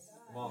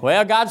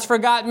 Well, God's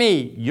forgot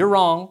me. You're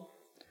wrong.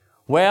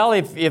 Well,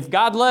 if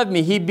God loved me,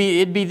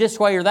 it'd be this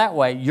way or that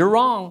way. You're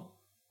wrong.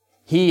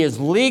 He is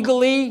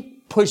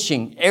legally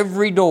pushing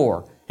every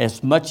door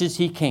as much as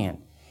He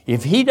can.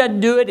 If He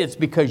doesn't do it, it's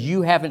because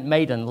you haven't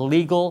made a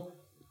legal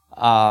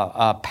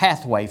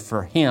pathway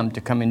for Him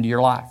to come into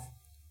your life.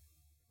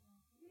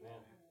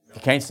 If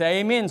you can't say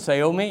amen,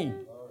 say oh me.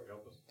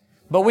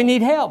 But we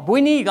need help. We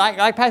need,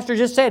 like Pastor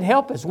just said,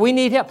 help us. We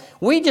need help.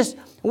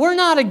 We're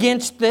not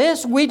against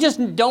this. We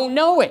just don't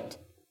know it.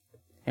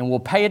 And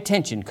we'll pay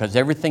attention because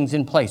everything's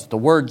in place. The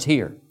Word's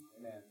here.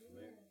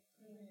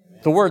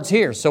 The Word's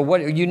here. So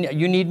what? You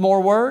need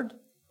more Word?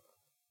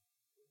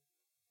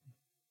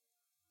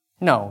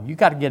 No, you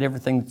got to get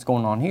everything that's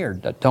going on here,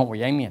 don't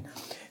we? Amen.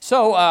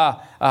 So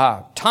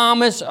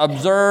Thomas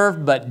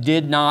observed but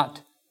did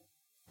not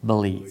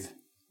believe.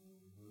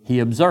 He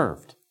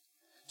observed.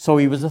 So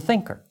he was a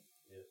thinker.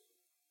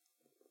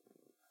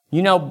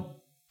 You know,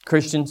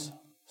 Christians,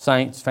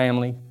 saints,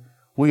 family,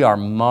 we are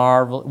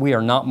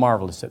not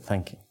marvelous at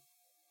thinking,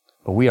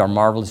 but we are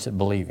marvelous at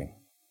believing.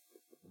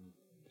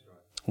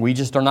 We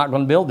just are not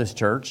going to build this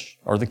church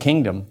or the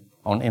kingdom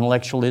on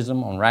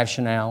intellectualism, on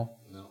rationale.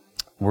 No.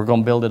 We're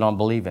going to build it on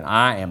believing.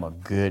 I am a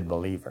good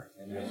believer.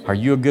 Amen. Are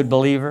you a good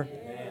believer?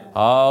 Amen.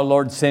 Oh,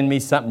 Lord, send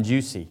me something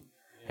juicy,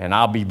 and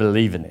I'll be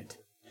believing it.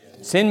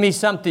 Send me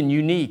something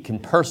unique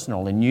and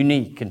personal and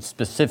unique and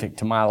specific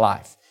to my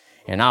life,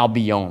 and I'll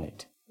be on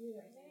it.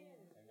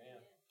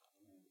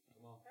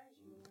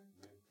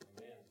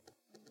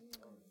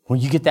 When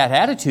you get that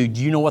attitude,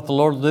 do you know what the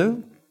Lord will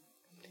do?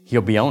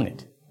 He'll be on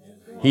it.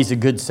 He's a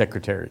good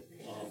secretary.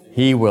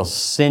 He will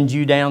send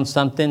you down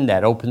something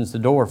that opens the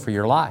door for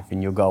your life,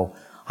 and you'll go,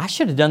 I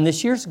should have done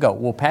this years ago.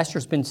 Well,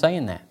 Pastor's been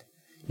saying that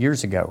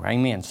years ago.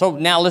 Amen. So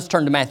now let's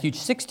turn to Matthew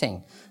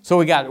 16. So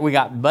we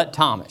got Butt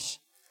Thomas.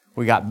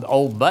 We got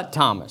old Butt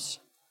Thomas.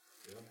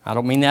 I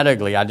don't mean that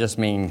ugly. I just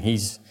mean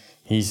he's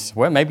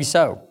well, maybe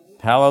so.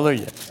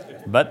 Hallelujah.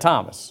 Butt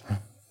Thomas.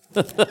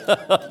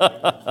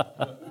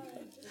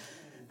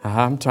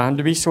 I'm trying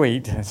to be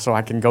sweet so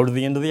I can go to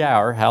the end of the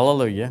hour.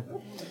 Hallelujah.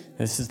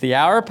 This is the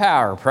hour of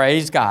power.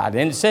 Praise God.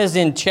 And it says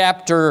in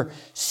chapter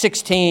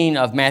 16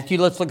 of Matthew,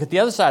 let's look at the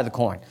other side of the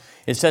coin.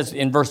 It says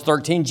in verse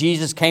 13,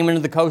 Jesus came into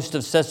the coast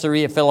of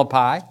Caesarea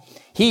Philippi.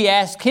 He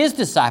asked his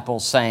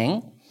disciples,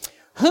 saying,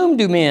 whom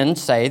do men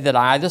say that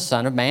I, the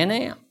Son of Man,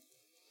 am?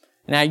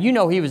 Now, you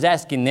know he was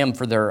asking them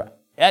for their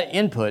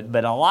input,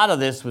 but a lot of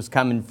this was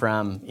coming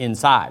from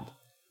inside.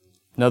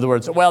 In other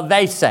words, well,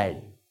 they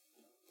say.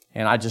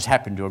 And I just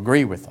happened to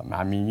agree with them.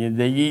 I mean,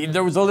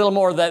 there was a little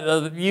more of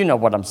that, you know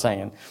what I'm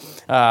saying.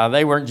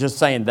 They weren't just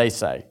saying they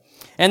say.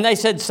 And they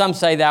said, some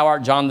say thou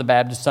art John the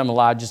Baptist, some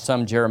Elijah,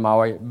 some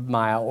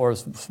Jeremiah, or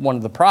one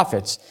of the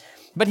prophets.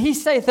 But he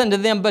saith unto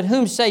them, but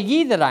whom say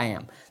ye that I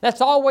am? That's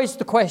always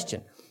the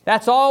question.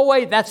 That's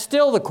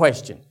still the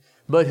question.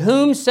 But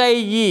whom say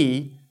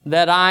ye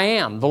that I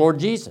am? The Lord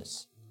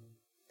Jesus.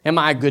 Am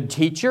I a good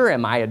teacher?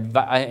 Am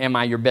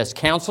I your best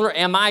counselor?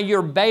 Am I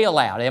your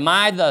bailout? Am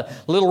I the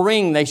little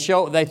ring they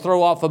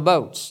throw off of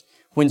boats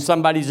when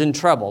somebody's in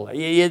trouble?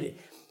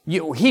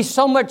 He's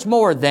so much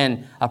more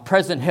than a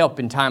present help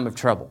in time of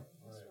trouble.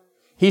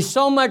 He's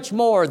so much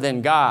more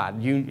than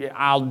God.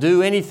 I'll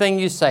do anything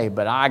you say,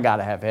 but I got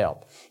to have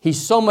help. He's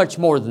so much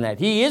more than that.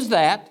 He is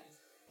that.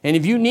 And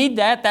if you need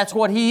that, that's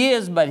what He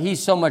is, but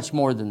He's so much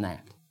more than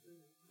that.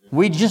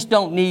 We just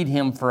don't need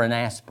Him for an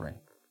aspirin.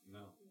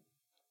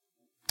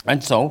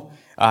 And so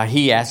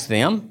He asked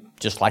them,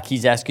 just like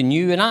He's asking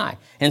you and I.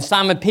 And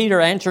Simon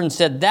Peter answered and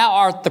said, thou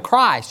art the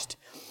Christ,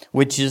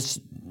 which is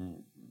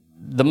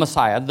the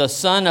Messiah, the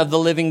Son of the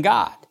living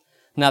God.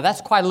 Now that's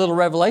quite a little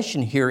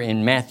revelation here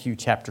in Matthew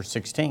chapter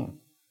 16.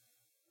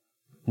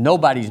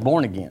 Nobody's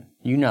born again,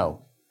 you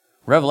know.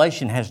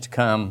 Revelation has to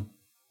come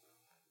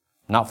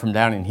not from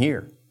down in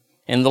here.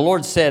 And the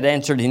Lord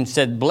answered and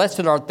said,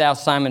 blessed art thou,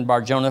 Simon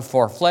Bar-Jonah,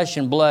 for flesh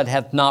and blood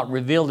hath not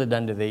revealed it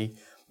unto thee,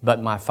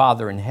 but my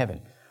Father in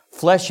heaven.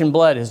 Flesh and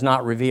blood is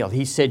not revealed.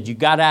 He said you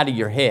got out of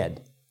your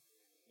head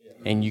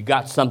and you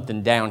got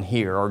something down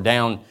here or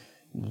down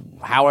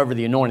however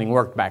the anointing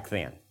worked back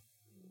then.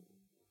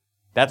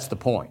 That's the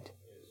point.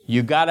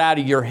 You got out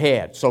of your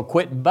head. So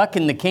quit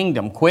bucking the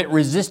kingdom. Quit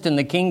resisting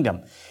the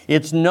kingdom.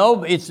 He's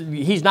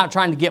not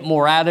trying to get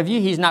more out of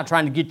you. He's not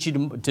trying to get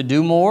you to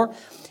do more.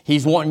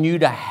 He's wanting you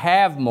to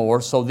have more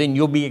so then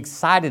you'll be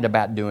excited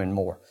about doing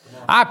more.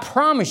 I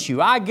promise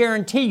you, I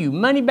guarantee you,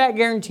 money back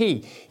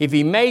guarantee, if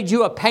He made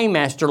you a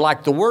paymaster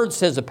like the Word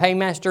says a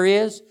paymaster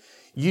is,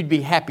 you'd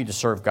be happy to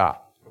serve God.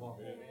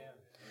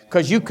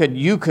 Because you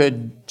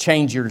could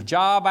change your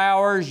job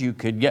hours, you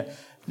could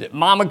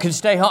Mama could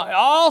stay home,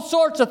 all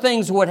sorts of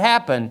things would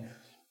happen,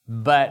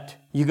 but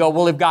you go,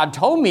 well, if God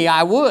told me,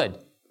 I would.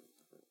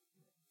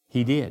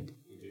 He did.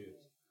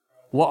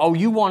 Well,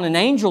 you want an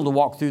angel to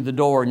walk through the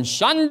door and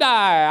Shandai,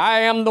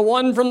 I am the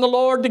one from the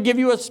Lord to give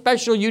you a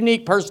special,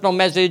 unique, personal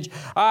message.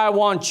 I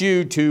want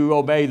you to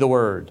obey the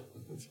word.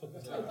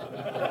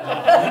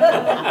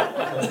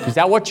 Is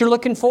that what you're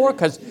looking for?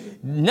 Because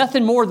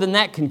nothing more than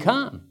that can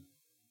come.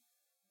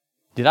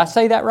 Did I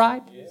say that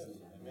right?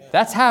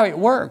 That's how it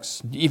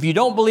works. If you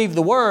don't believe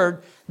the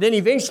word, then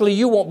eventually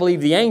you won't believe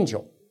the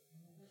angel.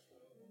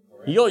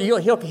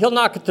 He'll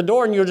knock at the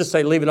door and you'll just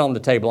say, leave it on the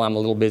table. I'm a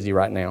little busy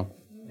right now.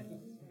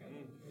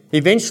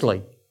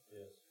 Eventually.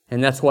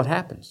 And that's what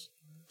happens.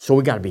 So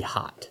we got to be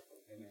hot.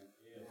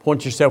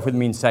 Point yourself with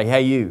me and say,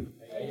 hey, you.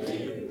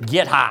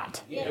 Get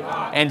hot.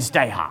 And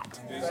stay hot.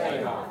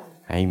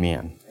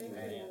 Amen.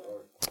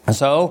 And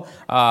so,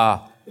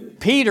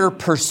 Peter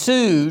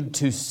pursued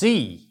to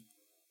see,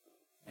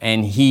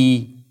 and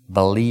he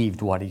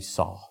believed what he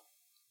saw.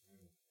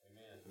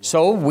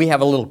 So we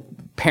have a little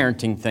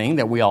parenting thing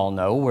that we all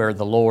know where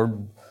the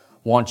Lord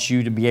wants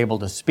you to be able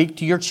to speak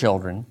to your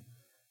children,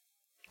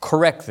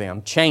 correct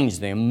them, change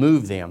them,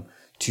 move them,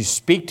 to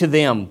speak to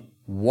them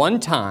one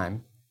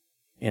time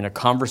in a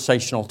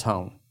conversational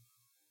tone.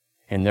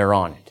 And they're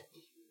on it.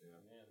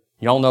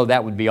 Y'all know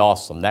that would be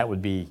awesome.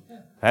 That'd be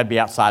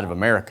outside of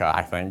America,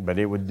 I think, but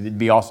it'd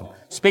be awesome.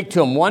 Speak to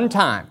them one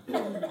time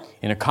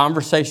in a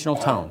conversational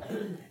tone,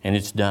 and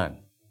it's done.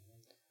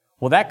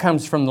 Well, that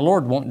comes from the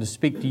Lord wanting to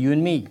speak to you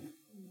and me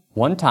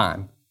one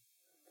time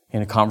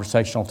in a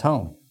conversational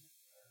tone.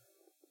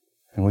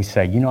 And we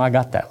say, I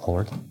got that,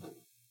 Lord.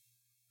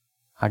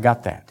 I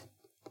got that.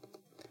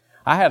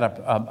 I had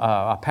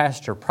a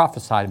pastor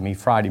prophesy to me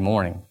Friday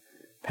morning,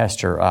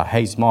 Pastor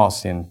Hayes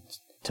Moss in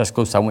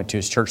Tuscaloosa, I went to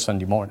his church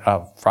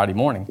Friday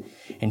morning,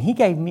 and he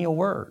gave me a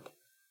word.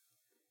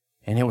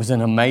 And it was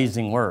an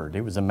amazing word.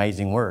 It was an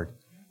amazing word.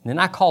 And then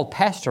I called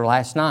Pastor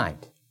last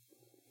night,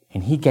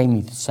 and he gave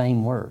me the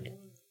same word.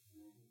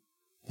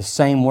 The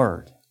same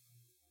word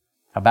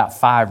about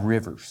 5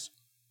 rivers.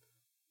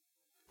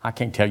 I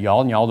can't tell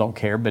y'all, and y'all don't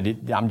care, but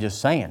I'm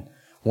just saying.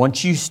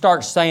 Once you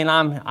start saying,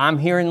 I'm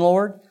hearing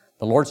Lord,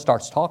 the Lord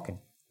starts talking.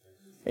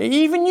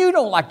 Even you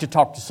don't like to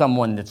talk to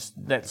someone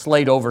that's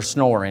laid over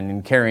snoring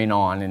and carrying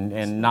on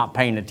and not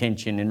paying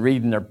attention and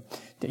reading their...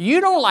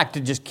 You don't like to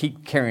just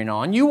keep carrying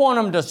on. You want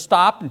them to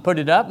stop and put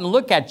it up and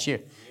look at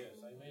you.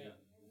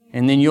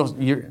 And then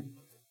you're...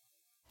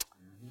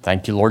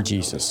 Thank you, Lord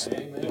Jesus.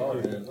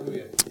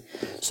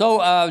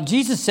 So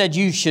Jesus said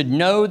you should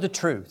know the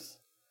truth.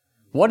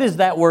 What is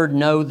that word,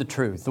 know the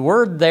truth? The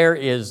word there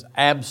is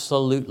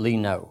absolutely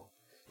know.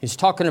 He's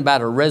talking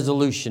about a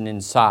resolution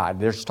inside.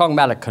 They're talking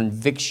about a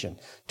conviction,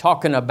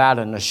 talking about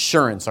an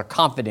assurance, a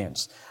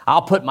confidence.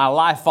 I'll put my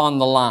life on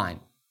the line.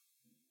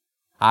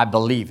 I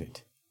believe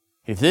it.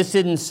 If this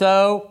isn't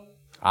so,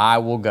 I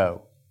will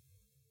go.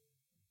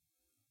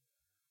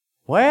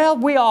 Well,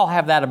 we all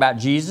have that about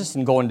Jesus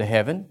and going to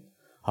heaven.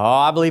 Oh,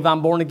 I believe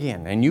I'm born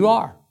again. And you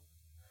are.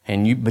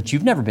 But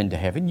you've never been to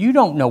heaven. You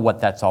don't know what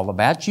that's all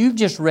about. You've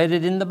just read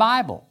it in the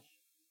Bible.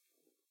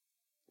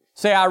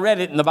 Say, I read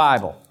it in the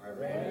Bible. I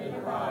read it in the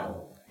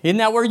Bible. Isn't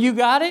that where you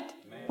got it?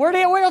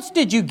 Where else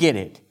did you get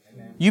it?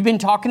 You've been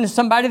talking to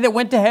somebody that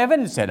went to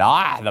heaven and said,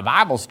 the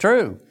Bible's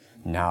true.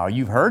 No,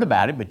 you've heard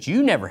about it, but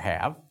you never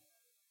have.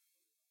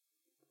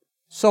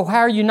 So how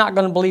are you not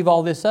going to believe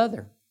all this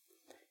other?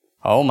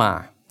 Oh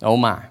my, oh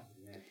my.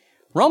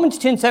 Romans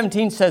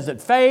 10:17 says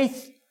that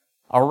faith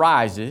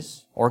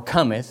arises or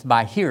cometh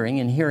by hearing,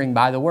 and hearing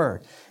by the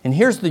word. And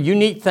here's the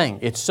unique thing.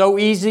 It's so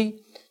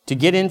easy to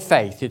get in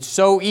faith. It's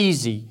so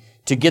easy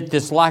to get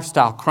this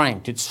lifestyle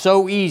cranked. It's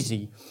so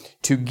easy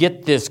to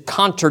get this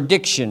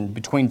contradiction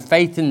between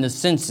faith and the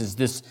senses,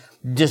 this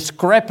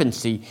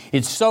discrepancy.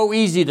 It's so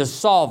easy to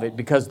solve it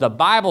because the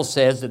Bible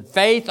says that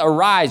faith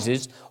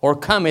arises or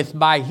cometh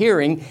by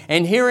hearing,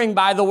 and hearing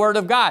by the Word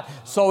of God.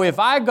 So if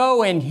I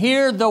go and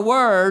hear the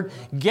Word,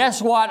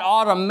 guess what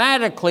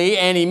automatically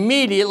and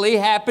immediately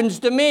happens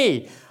to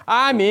me?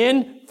 I'm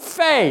in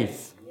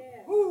faith.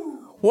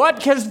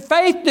 What can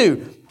faith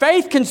do?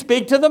 Faith can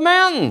speak to the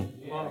mountain.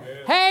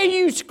 Hey,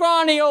 you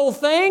scrawny old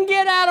thing,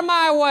 get out of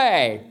my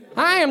way.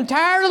 I am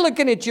tired of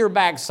looking at your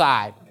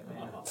backside.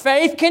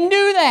 Faith can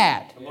do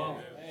that.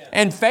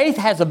 And faith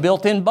has a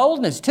built-in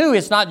boldness too.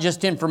 It's not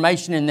just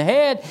information in the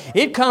head.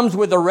 It comes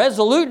with a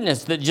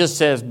resoluteness that just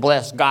says,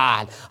 bless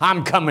God,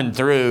 I'm coming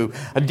through.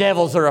 The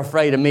devils are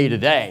afraid of me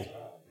today.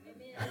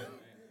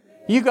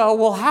 You go,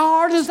 well, how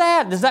hard is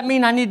that? Does that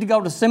mean I need to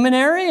go to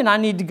seminary and I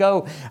need to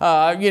go,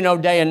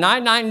 day and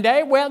night, night and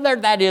day? Well,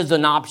 that is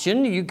an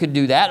option. You could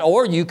do that.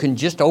 Or you can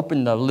just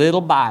open the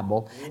little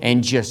Bible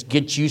and just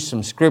get you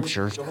some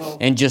scriptures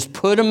and just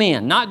put them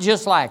in. Not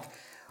just like,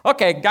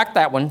 okay, got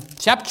that one.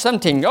 Chapter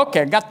 17.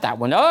 Okay, got that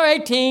one.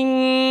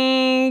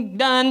 18,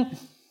 done.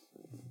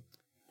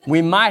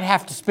 We might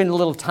have to spend a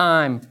little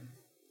time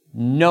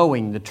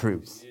knowing the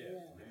truth.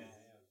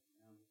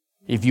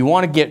 If you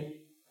want to get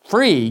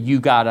free, you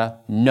got to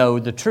know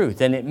the truth.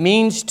 And it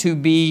means to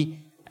be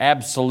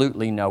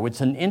absolutely know.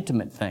 It's an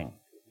intimate thing.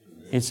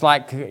 It's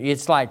like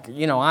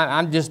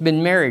I've just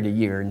been married a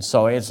year, and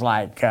so it's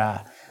like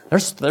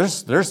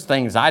there's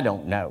things I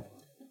don't know.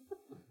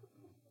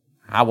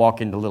 I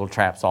walk into little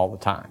traps all the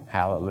time.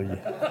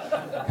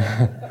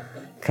 Hallelujah.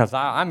 Because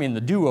I'm in the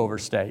do-over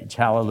stage.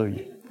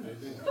 Hallelujah.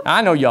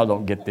 I know y'all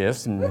don't get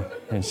this,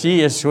 and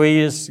she is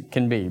sweet as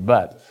can be,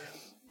 but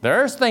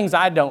there's things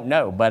I don't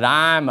know, but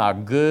I'm a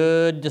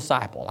good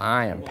disciple.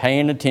 I am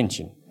paying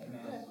attention.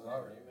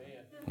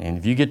 And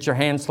if you get your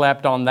hand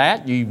slapped on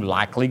that, you're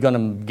likely going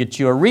to get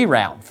you a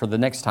reroute for the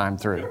next time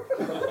through.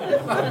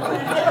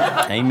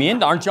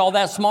 Amen. Aren't y'all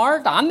that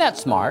smart? I'm that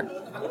smart.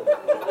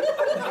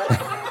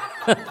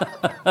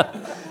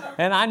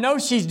 And I know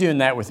she's doing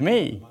that with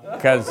me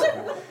because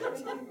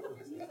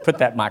put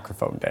that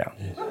microphone down.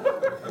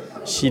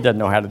 She doesn't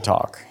know how to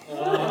talk.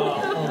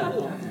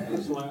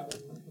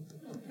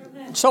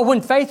 So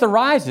when faith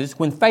arises,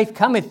 when faith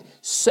cometh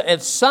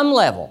at some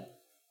level,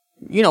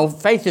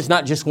 faith is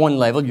not just one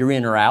level, you're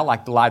in or out,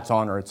 like the light's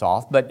on or it's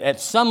off, but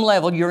at some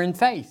level you're in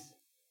faith.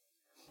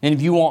 And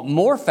if you want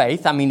more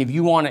faith, if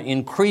you want to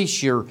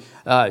increase you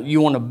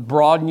want to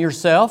broaden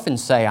yourself and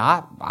say,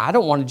 I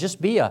don't want to just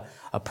be a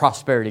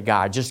prosperity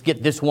guy, just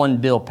get this one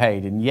bill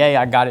paid and yay,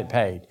 I got it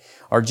paid.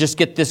 Or just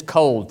get this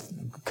cold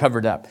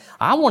covered up.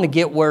 I want to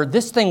get where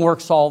this thing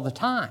works all the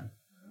time.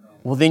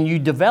 Well, then you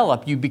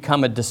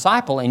become a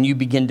disciple, and you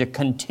begin to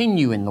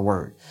continue in the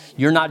Word.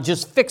 You're not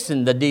just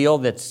fixing the deal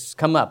that's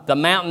come up. That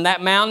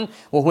mountain,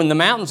 well, when the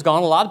mountain's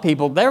gone, a lot of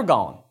people, they're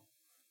gone.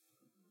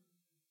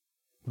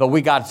 But we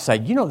got to say,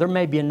 there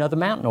may be another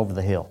mountain over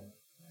the hill.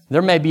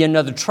 There may be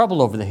another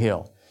trouble over the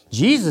hill.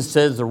 Jesus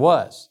says there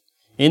was.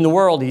 In the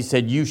world, He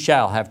said, you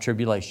shall have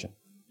tribulation.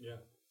 Yeah.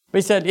 But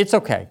He said, it's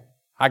okay.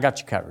 I got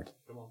you covered.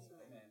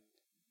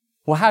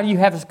 Well, how do you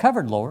have us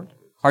covered, Lord?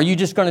 Are you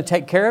just going to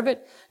take care of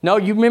it? No,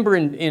 you remember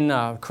in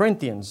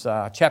Corinthians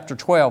chapter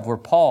 12 where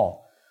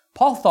Paul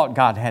thought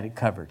God had it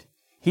covered.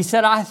 He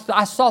said,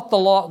 I sought the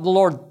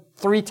Lord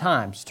 3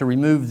 times to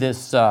remove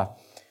this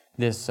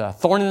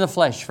thorn in the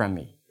flesh from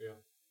me. Yeah.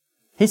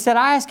 He said,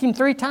 I asked Him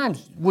 3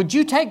 times, would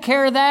you take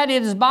care of that?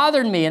 It has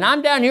bothered me, and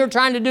I'm down here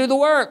trying to do the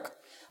work.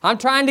 I'm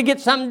trying to get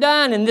something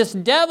done, and this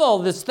devil,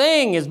 this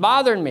thing is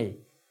bothering me.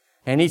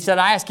 And He said,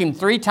 I asked Him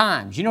 3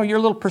 times. You know, you're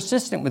a little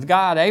persistent with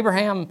God.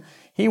 Abraham,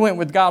 he went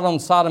with God on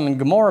Sodom and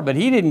Gomorrah, but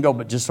he didn't go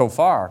but just so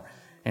far.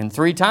 And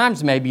 3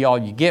 times may be all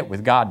you get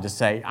with God to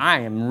say, I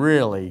am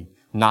really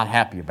not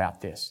happy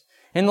about this.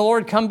 And the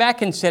Lord come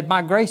back and said,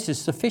 my grace is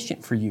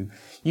sufficient for you.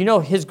 You know,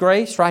 His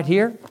grace right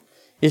here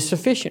is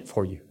sufficient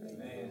for you.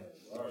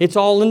 It's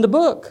all in the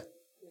book.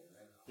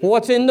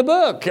 What's in the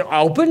book?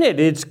 Open it.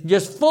 It's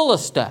just full of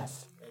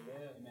stuff.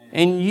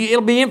 And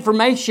it'll be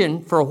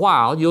information for a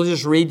while. You'll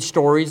just read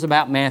stories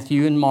about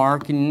Matthew and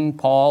Mark and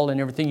Paul and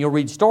everything. You'll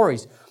read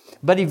stories.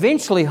 But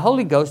eventually,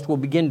 Holy Ghost will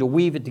begin to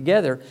weave it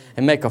together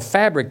and make a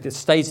fabric that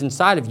stays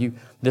inside of you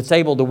that's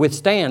able to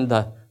withstand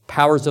the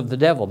powers of the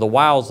devil, the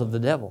wiles of the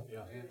devil,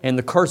 and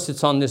the curse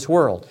that's on this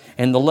world,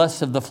 and the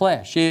lusts of the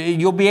flesh.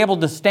 You'll be able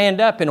to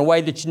stand up in a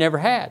way that you never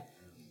had.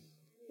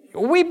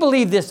 We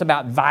believe this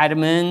about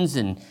vitamins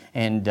and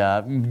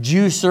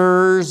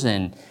juicers,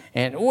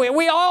 and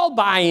we all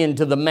buy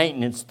into the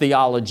maintenance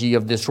theology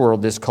of this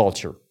world, this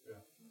culture.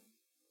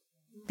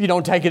 If you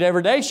don't take it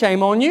every day,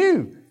 shame on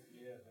you.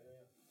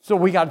 So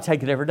we got to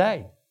take it every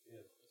day.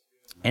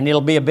 And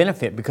it'll be a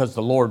benefit because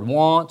the Lord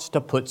wants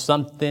to put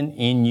something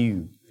in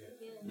you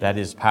that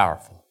is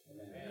powerful.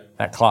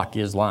 That clock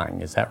is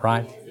lying. Is that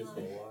right?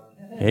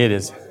 It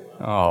is.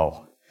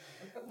 Oh.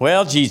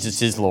 Well,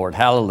 Jesus is Lord.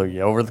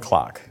 Hallelujah. Over the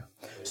clock.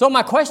 So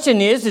my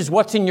question is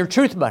what's in your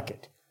truth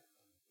bucket?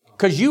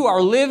 Because you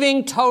are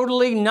living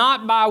totally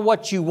not by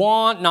what you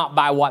want, not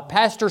by what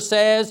pastor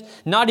says,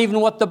 not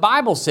even what the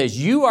Bible says.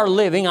 You are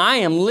living, I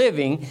am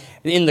living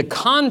in the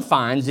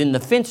confines, in the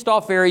fenced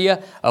off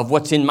area of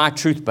what's in my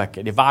truth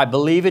bucket. If I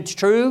believe it's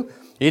true,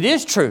 it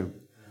is true.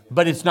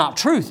 But it's not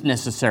truth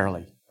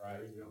necessarily.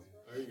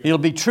 It'll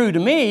be true to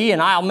me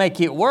and I'll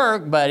make it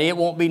work, but it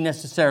won't be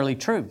necessarily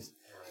truth.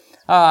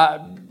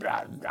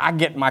 I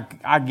get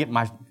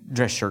my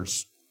dress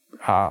shirts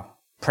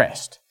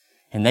pressed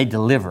and they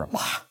deliver them.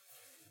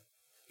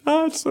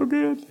 Oh, it's so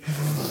good.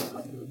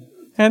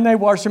 And they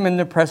wash them and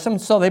they press them.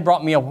 So they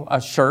brought me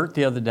a shirt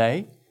the other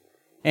day.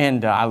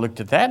 And I looked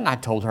at that and I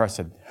told her, I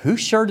said,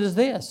 whose shirt is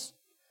this?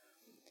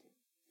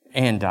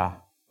 And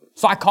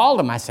so I called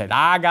them. I said,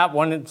 I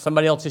got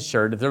somebody else's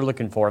shirt. If they're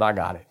looking for it, I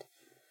got it.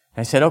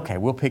 And I said, okay,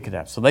 we'll pick it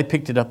up. So they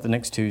picked it up the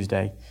next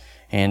Tuesday.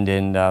 And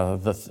then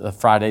the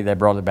Friday they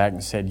brought it back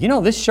and said, you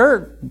know, this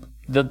shirt,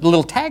 the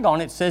little tag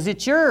on it says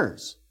it's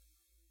yours.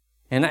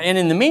 And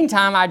in the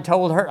meantime, I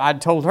told her,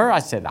 I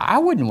said, I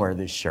wouldn't wear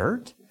this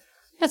shirt.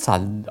 It's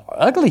an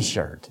ugly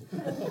shirt.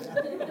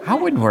 I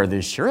wouldn't wear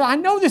this shirt. I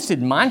know this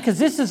isn't mine because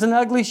this is an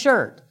ugly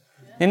shirt.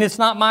 And it's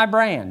not my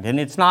brand. And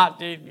it's not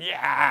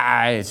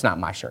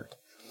my shirt.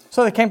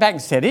 So they came back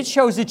and said, it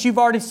shows that you've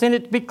already sent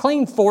it to be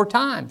cleaned 4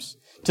 times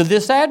to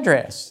this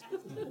address.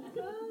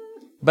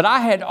 But I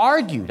had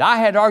argued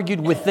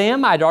with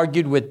them. I'd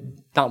argued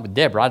not with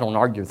Deborah. I don't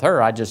argue with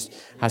her. I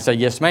say,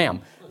 yes,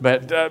 ma'am.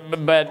 But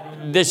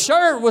this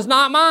shirt was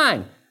not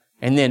mine.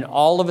 And then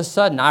all of a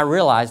sudden I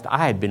realized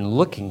I had been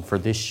looking for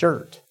this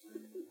shirt.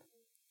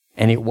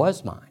 And it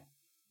was mine.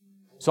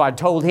 So I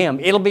told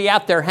him, it'll be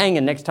out there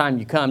hanging next time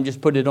you come.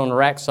 Just put it on a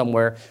rack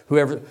somewhere.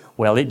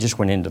 Well, it just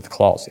went into the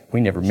closet. We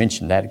never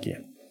mentioned that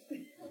again.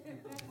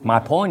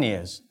 My point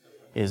is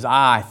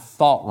I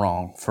thought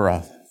wrong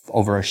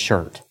over a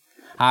shirt.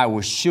 I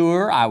was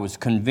sure, I was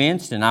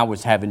convinced, and I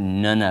was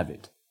having none of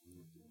it.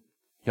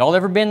 Y'all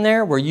ever been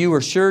there where you were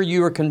sure,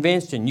 you were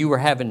convinced, and you were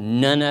having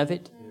none of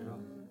it?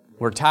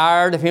 We're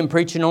tired of him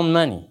preaching on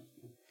money.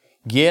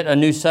 Get a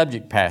new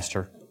subject,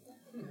 Pastor.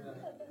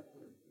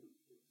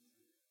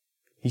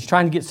 He's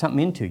trying to get something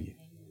into you.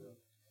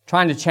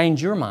 Trying to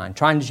change your mind.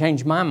 Trying to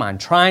change my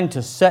mind. Trying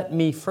to set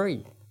me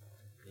free.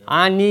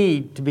 I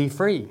need to be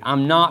free.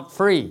 I'm not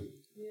free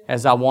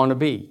as I want to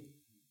be.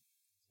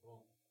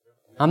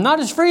 I'm not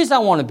as free as I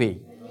want to be.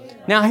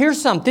 Now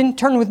here's something.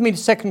 Turn with me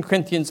to 2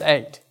 Corinthians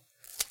 8.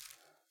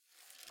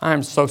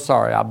 I'm so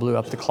sorry I blew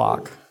up the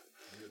clock.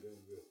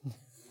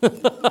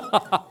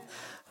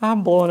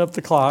 I'm blowing up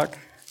the clock.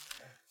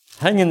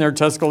 Hang in there,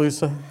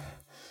 Tuscaloosa.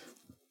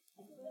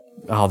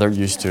 Oh, they're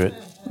used to it.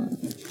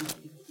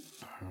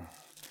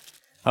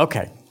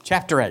 Okay,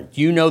 chapter 8.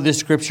 You know this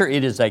scripture.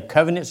 It is a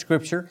covenant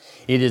scripture.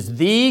 It is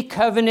the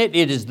covenant.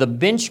 It is the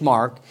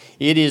benchmark.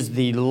 It is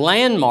the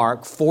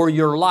landmark for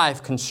your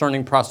life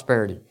concerning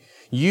prosperity.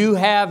 You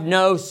have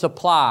no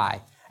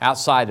supply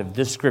outside of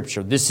this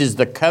scripture. This is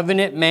the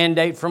covenant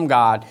mandate from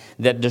God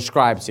that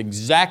describes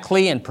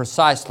exactly and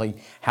precisely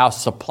how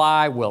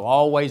supply will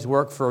always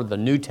work for the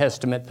New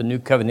Testament, the New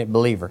Covenant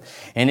believer.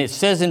 And it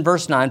says in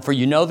verse 9, for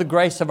you know the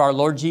grace of our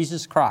Lord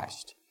Jesus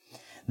Christ,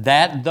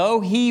 that though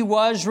He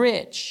was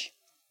rich,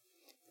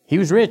 He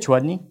was rich,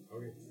 wasn't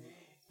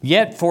He?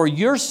 Yet for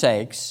your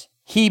sakes,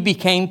 he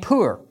became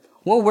poor.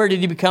 Well, where did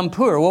he become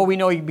poor? Well, we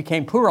know he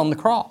became poor on the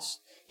cross.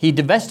 He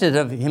divested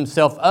of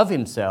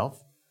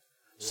himself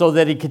so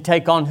that he could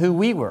take on who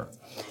we were.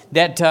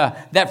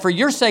 That for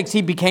your sakes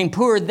he became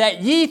poor,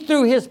 that ye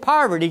through his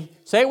poverty,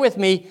 say it with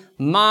me,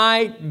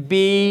 might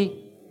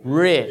be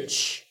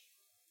rich.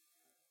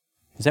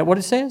 Is that what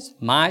it says?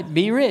 Might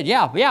be rich.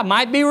 Yeah,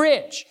 might be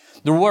rich.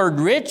 The word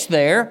rich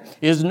there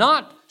is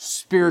not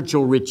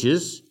spiritual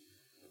riches,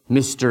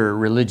 Mr.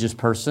 Religious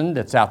person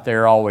that's out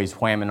there always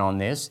whamming on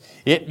this.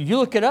 You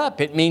look it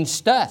up, it means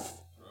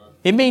stuff.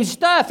 It means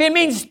stuff. It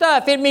means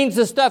stuff. It means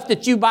the stuff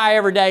that you buy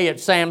every day at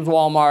Sam's,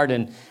 Walmart,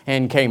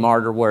 and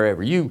Kmart or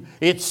wherever.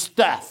 It's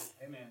stuff.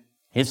 Amen.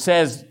 It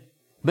says,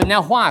 but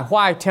now why?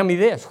 Why? Tell me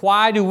this.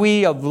 Why do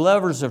we, of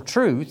lovers of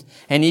truth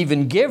and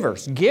even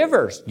givers,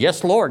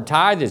 yes, Lord,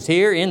 tithe is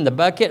here in the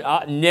bucket,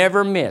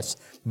 never miss.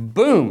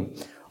 Boom.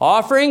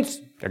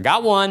 Offerings, I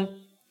got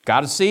one.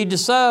 Got a seed to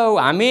sow.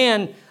 I'm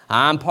in.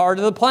 I'm part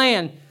of the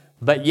plan.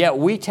 But yet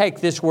we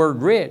take this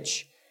word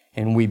rich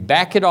and we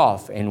back it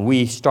off and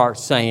we start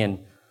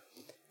saying,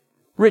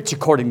 rich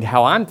according to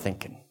how I'm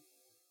thinking.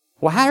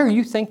 Well, how are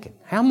you thinking?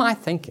 How am I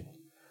thinking?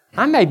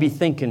 I may be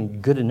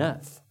thinking good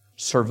enough.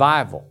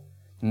 Survival.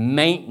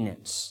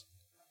 Maintenance.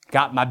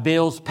 Got my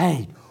bills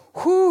paid.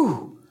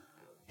 Whew.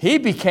 He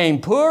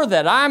became poor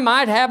that I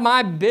might have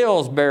my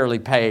bills barely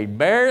paid.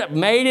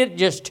 Made it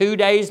just 2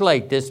 days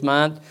late this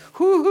month.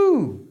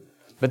 Whoo-hoo.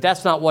 But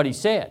that's not what he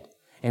said.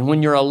 And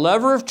when you're a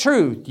lover of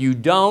truth, you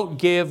don't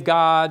give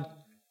God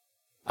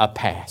a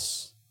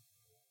pass.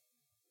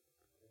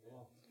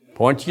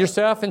 Point to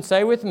yourself and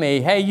say with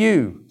me, hey,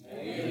 you.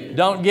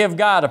 Don't give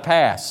God a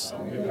pass.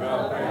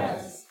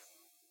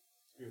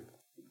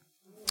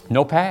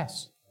 No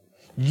pass.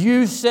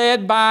 You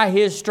said by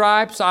his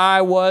stripes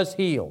I was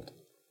healed.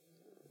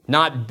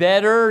 Not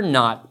better,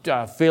 not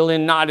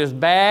feeling not as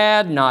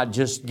bad, not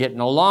just getting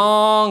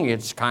along.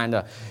 It's kind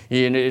of,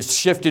 it's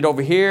shifted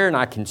over here and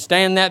I can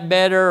stand that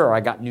better, or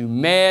I got new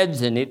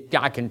meds and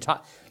I can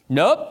talk.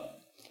 Nope.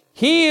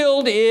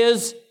 Healed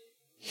is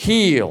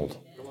healed.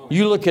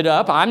 You look it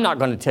up. I'm not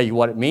going to tell you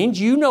what it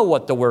means. You know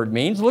what the word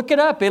means. Look it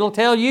up. It'll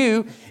tell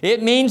you.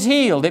 It means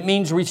healed. It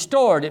means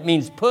restored. It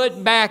means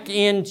put back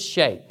in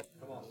shape.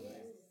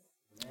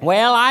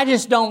 Well, I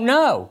just don't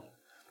know.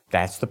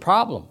 That's the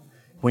problem.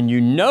 When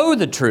you know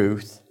the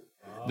truth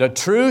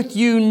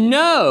you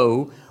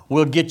know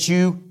will get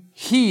you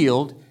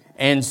healed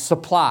and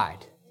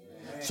supplied.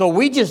 So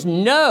we just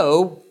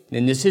know,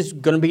 and this is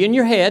going to be in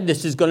your head,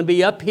 this is going to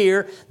be up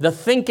here, the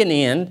thinking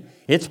end.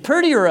 It's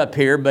prettier up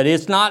here, but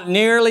it's not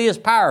nearly as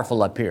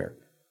powerful up here.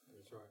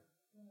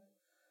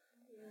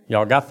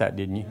 Y'all got that,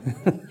 didn't you?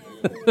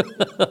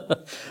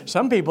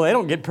 Some people, they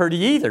don't get pretty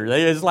either.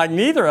 It's like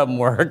neither of them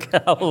work.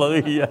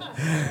 Hallelujah.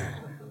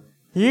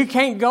 You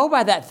can't go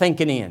by that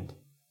thinking end.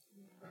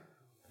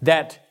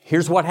 That,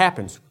 here's what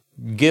happens.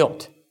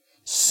 Guilt.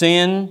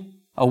 Sin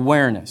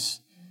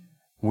awareness.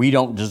 We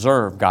don't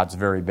deserve God's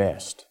very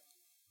best.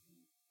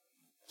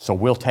 So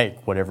we'll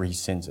take whatever He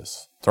sends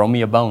us. Throw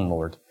me a bone,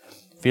 Lord.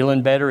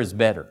 Feeling better is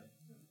better.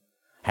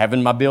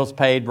 Having my bills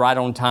paid right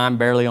on time,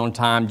 barely on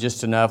time,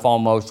 just enough,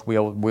 almost,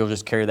 we'll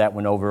just carry that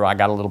one over. I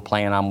got a little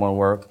plan I'm going to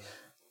work.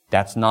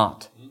 That's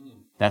not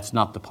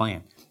the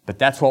plan. But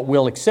that's what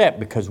we'll accept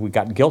because we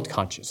got guilt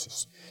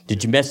consciousness.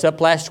 Did you mess up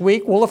last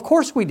week? Well, of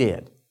course we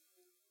did.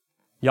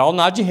 Y'all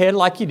nod your head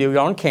like you do. You're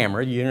on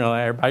camera. You know,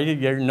 everybody,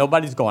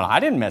 nobody's going, I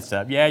didn't mess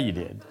up. Yeah, you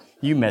did.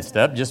 You messed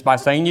up just by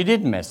saying you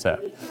didn't mess up.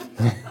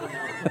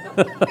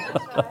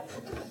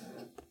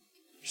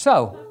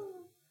 So,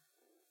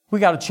 we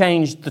got to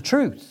change the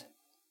truth.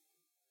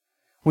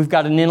 We've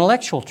got an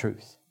intellectual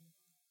truth.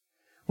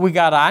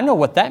 I know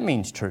what that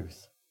means,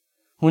 truth.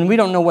 When we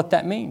don't know what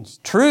that means.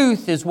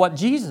 Truth is what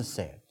Jesus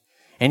said.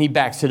 And He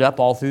backs it up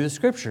all through the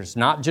Scriptures.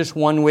 Not just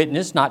one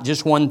witness, not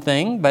just one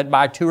thing, but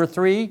by 2 or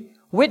 3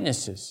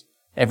 witnesses.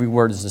 Every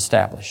word is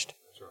established.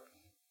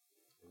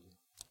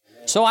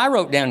 So I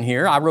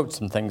wrote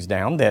some things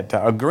down that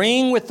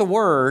agreeing with the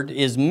Word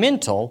is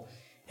mental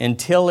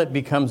until it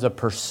becomes a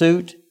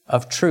pursuit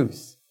of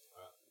truth.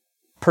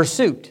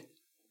 Pursuit.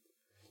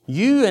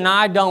 You and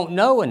I don't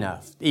know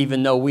enough,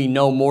 even though we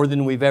know more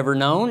than we've ever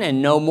known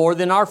and know more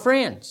than our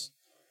friends.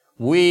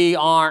 We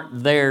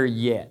aren't there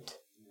yet.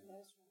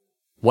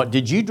 What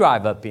did you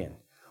drive up in?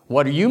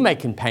 What are you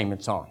making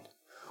payments on?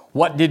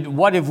 What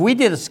if we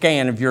did a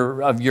scan of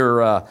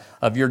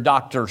your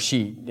doctor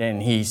sheet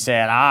and he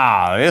said,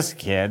 this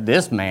kid,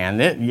 this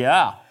man,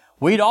 yeah.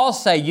 We'd all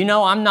say,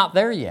 I'm not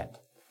there yet.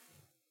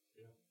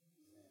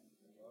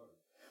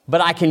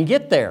 But I can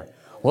get there.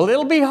 Well,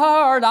 it'll be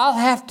hard. I'll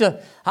have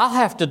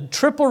to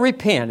triple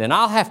repent and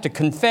I'll have to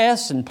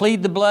confess and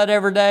plead the blood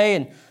every day.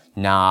 And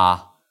nah.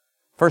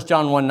 1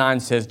 John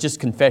 1:9 says, just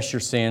confess your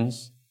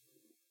sins.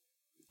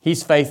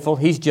 He's faithful.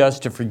 He's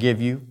just to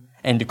forgive you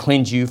and to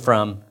cleanse you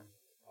from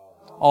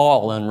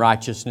all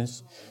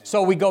unrighteousness.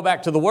 So we go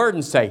back to the Word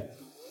and say,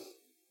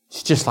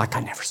 it's just like I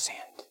never sinned.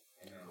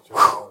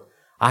 Whew,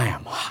 I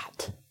am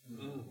hot.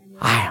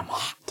 I am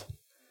hot.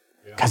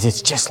 Because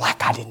it's just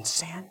like I didn't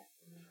sin.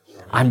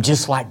 I'm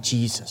just like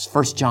Jesus.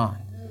 1 John.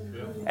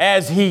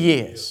 As He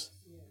is.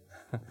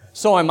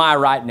 So am I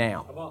right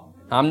now.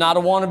 I'm not a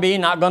wannabe,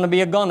 not going to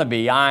be a gonna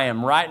be. I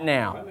am right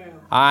now.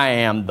 I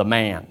am the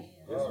man.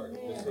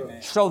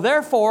 So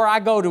therefore, I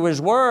go to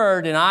His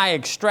Word and I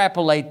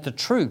extrapolate the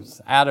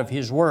truth out of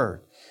His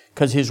Word.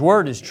 Because His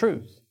Word is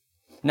truth.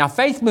 Now,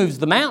 faith moves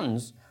the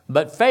mountains,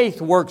 but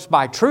faith works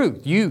by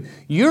truth.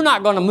 You're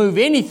not going to move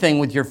anything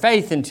with your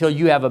faith until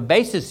you have a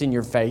basis in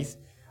your faith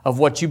of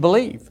what you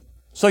believe.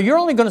 So you're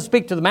only going to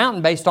speak to the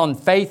mountain based on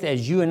faith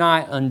as you and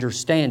I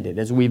understand it,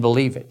 as we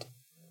believe it.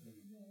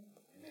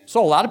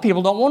 So a lot of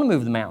people don't want to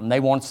move the mountain. They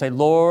want to say,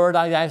 Lord,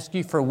 I ask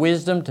you for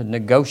wisdom to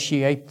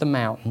negotiate the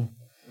mountain.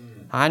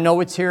 I know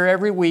it's here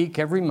every week,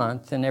 every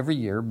month, and every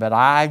year, but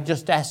I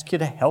just ask you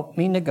to help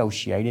me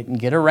negotiate it and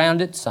get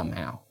around it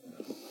somehow.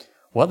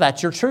 Well,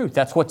 that's your truth.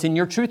 That's what's in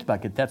your truth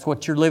bucket. That's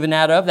what you're living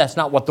out of. That's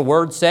not what the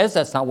Word says.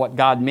 That's not what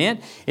God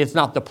meant. It's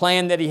not the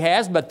plan that He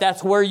has, but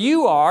that's where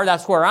you are.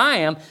 That's where I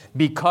am,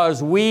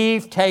 because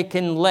we've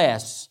taken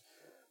less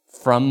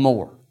from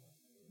more.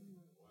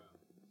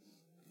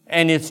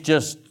 And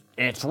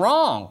it's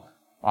wrong.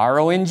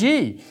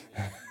 R-O-N-G.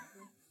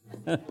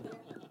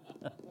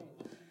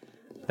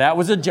 That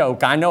was a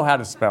joke. I know how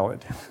to spell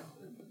it.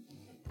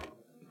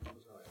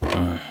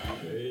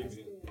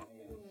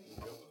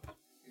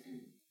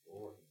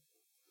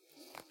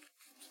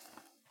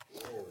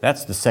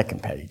 That's the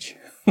second page.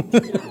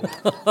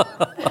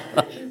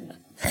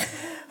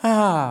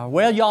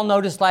 Well, y'all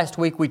noticed last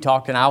week we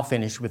talked, and I'll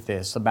finish with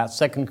this, about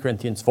 2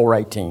 Corinthians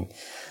 4:18,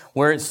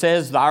 where it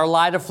says our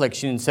light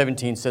affliction, in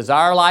 17 says,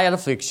 our light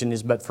affliction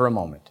is but for a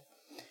moment.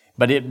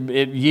 But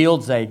it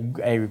yields a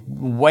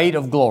weight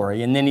of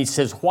glory. And then he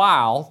says,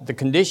 while the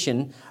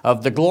condition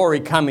of the glory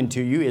coming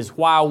to you is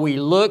while we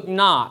look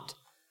not.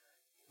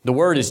 The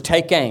word is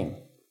take aim.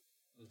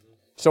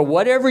 So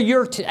whatever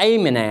you're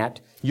aiming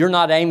at, you're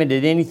not aiming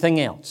at anything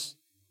else.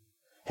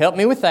 Help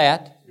me with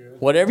that.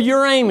 Whatever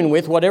you're aiming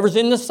with, whatever's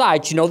in the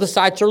sights, you know the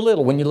sights are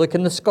little. When you look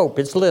in the scope,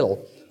 it's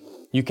little.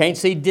 You can't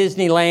see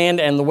Disneyland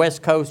and the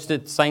West Coast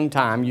at the same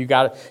time.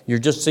 You're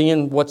just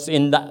seeing what's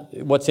in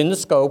the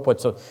scope.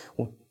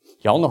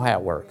 Y'all know how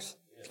it works.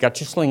 You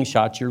got your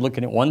slingshots, you're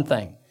looking at one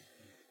thing.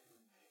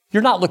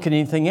 You're not looking at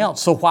anything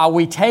else. So while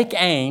we take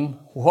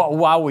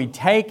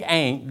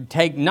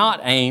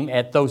not aim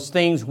at those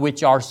things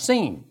which are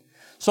seen.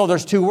 So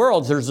there's two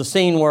worlds. There's the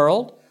seen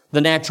world, the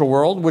natural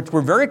world, which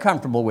we're very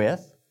comfortable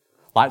with.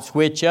 Light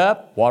switch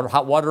up,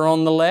 hot water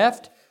on the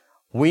left.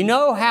 We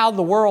know how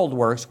the world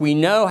works. We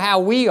know how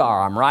we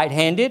are. I'm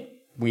right-handed.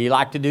 We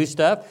like to do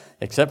stuff,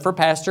 except for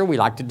pastor. We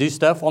like to do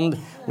stuff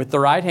with the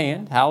right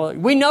hand.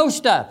 We know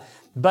stuff,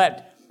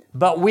 but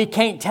we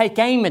can't take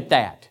aim at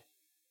that.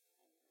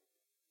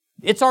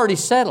 It's already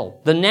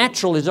settled. The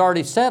natural is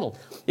already settled.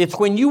 It's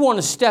when you want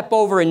to step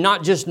over and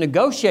not just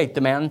negotiate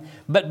the mountain,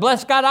 but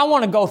bless God, I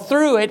want to go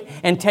through it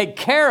and take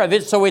care of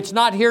it so it's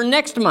not here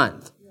next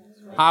month.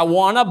 I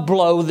want to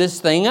blow this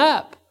thing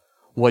up.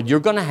 Well, you're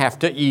going to have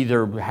to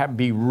either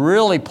be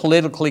really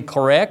politically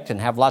correct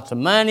and have lots of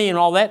money and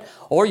all that,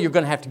 or you're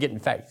going to have to get in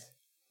faith.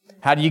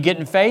 How do you get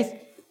in faith?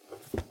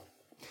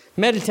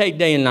 Meditate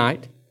day and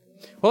night.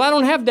 Well, I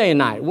don't have day and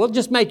night. Well,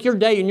 just make your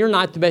day and your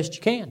night the best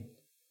you can.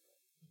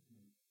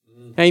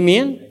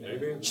 Amen?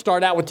 Amen.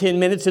 Start out with 10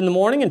 minutes in the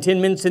morning and 10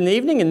 minutes in the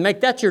evening and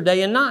make that your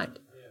day and night.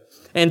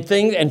 And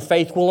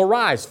faith will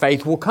arise.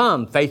 Faith will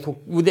come.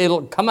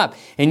 It'll come up.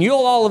 And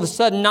you'll all of a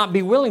sudden not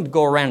be willing to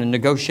go around and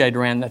negotiate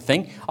around that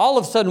thing. All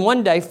of a sudden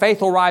one day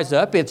faith will rise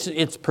up.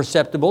 It's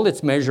perceptible.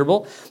 It's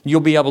measurable.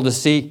 You'll be able to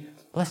see,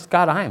 bless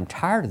God, I am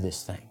tired of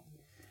this thing.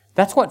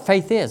 That's what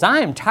faith is. I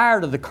am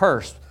tired of the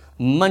curse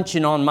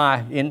munching on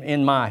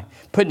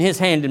putting his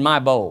hand in my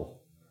bowl.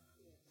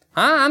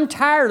 I'm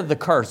tired of the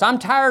curse. I'm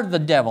tired of the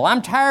devil.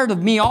 I'm tired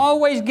of me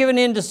always giving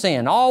in to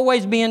sin,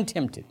 always being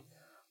tempted.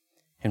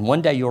 And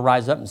one day you'll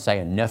rise up and say,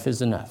 enough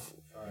is enough.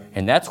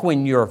 And that's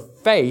when your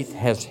faith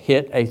has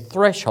hit a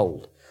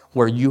threshold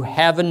where you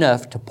have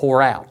enough to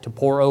pour out, to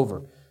pour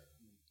over.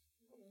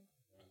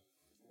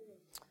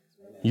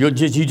 You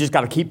just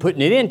got to keep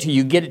putting it in till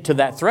you get it to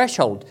that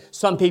threshold.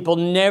 Some people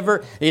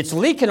it's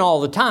leaking all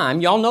the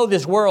time. Y'all know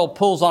this world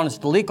pulls on us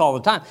to leak all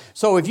the time.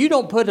 So if you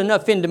don't put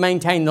enough in to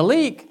maintain the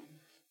leak,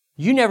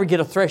 you never get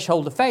a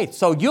threshold of faith.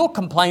 So you'll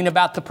complain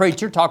about the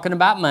preacher talking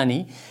about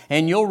money,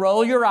 and you'll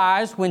roll your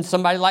eyes when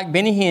somebody like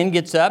Benny Hinn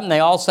gets up and they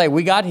all say,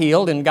 we got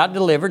healed and got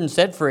delivered and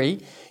set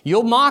free.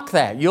 You'll mock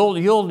that.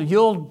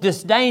 You'll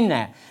disdain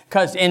that.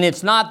 And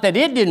it's not that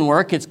it didn't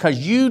work, it's because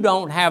you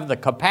don't have the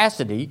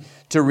capacity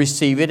to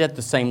receive it at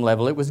the same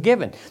level it was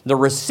given. The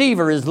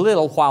receiver is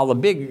little while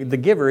the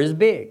giver is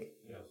big.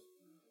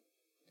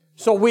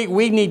 So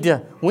we need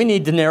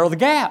to narrow the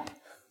gap.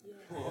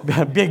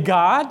 Big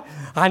God,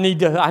 I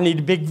need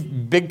a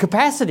big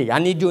capacity. I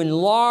need to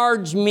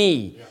enlarge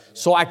me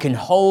so I can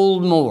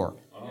hold more.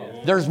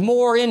 There's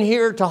more in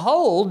here to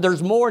hold.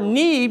 There's more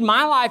need.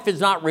 My life is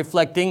not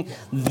reflecting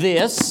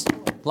this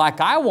like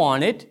I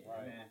want it.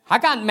 I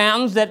got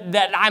mountains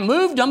that I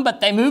moved them,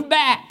 but they moved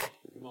back.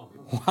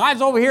 I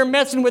was over here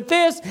messing with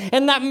this,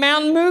 and that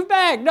mountain moved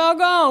back.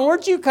 Doggone,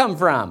 where'd you come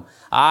from?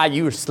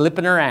 You were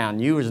slipping around.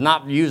 You was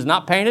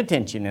not paying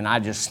attention, and I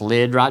just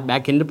slid right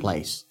back into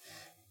place.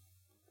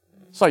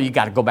 So you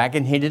got to go back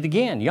and hit it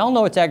again. Y'all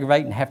know it's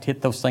aggravating to have to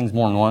hit those things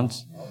more than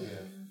once.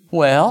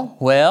 Well.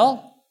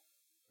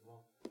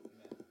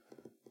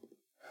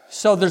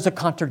 So there's a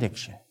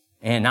contradiction.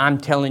 And I'm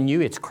telling you,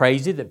 it's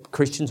crazy that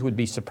Christians would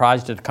be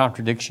surprised at a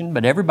contradiction,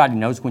 but everybody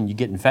knows when you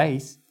get in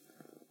faith,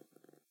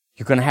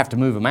 you're going to have to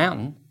move a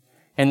mountain.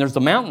 And there's a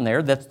mountain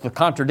there that's the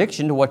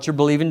contradiction to what you're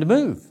believing to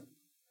move.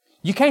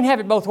 You can't have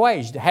it both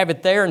ways. Have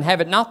it there and have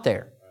it not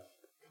there.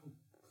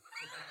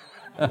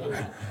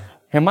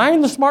 Am I in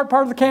the smart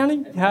part of the county?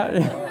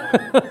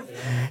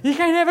 You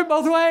can't have it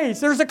both ways.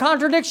 There's a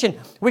contradiction.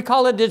 We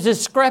call it a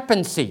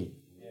discrepancy.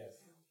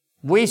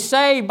 We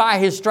say by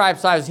His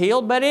stripes I was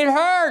healed, but it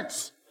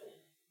hurts.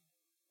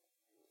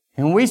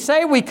 And we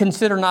say we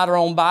consider not our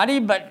own body,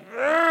 but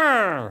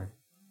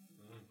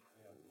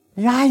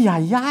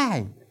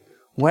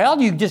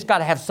Well, you just got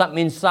to have something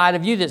inside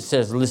of you that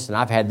says, listen,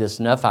 I've had this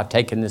enough, I've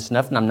taken this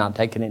enough, and I'm not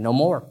taking it no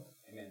more.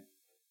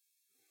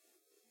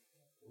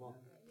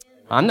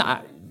 I'm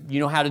not. You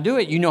know how to do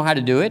it. You know how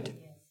to do it.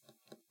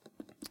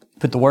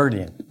 Put the word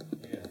in.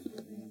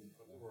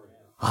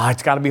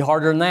 It's got to be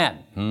harder than that.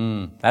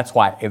 That's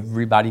why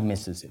everybody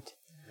misses it.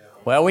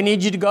 Well, we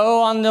need you to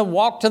go on the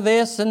walk to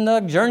this and the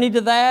journey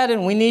to that,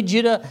 and we need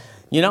you to,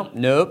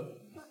 nope.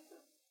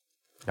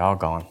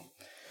 Doggone.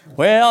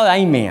 Well,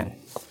 amen.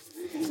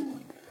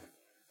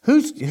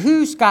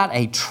 Who's got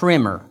a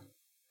tremor?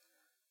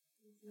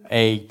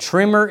 A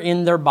tremor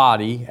in their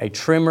body, a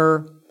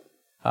tremor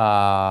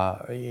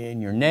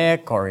in your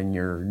neck or in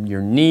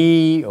your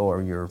knee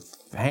or your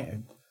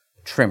hand.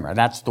 Tremor.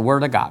 That's the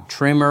word I got.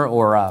 Tremor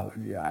or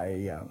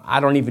I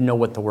don't even know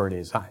what the word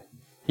is.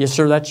 Yes,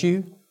 sir, that's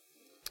you?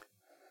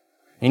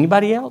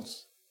 Anybody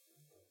else?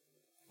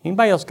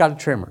 Anybody else got a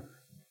tremor?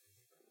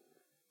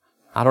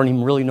 I don't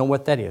even really know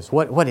what that is.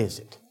 What is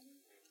it?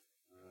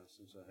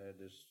 Since I had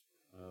this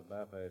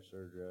bypass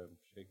surgery, I'm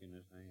shaking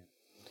his hand.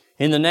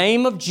 In the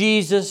name of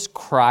Jesus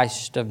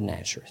Christ of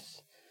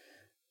Nazareth,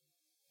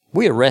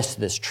 we arrest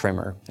this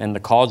tremor and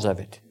the cause of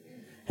it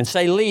and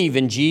say, leave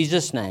in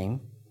Jesus' name.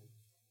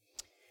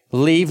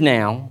 Leave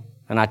now.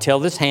 And I tell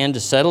this hand to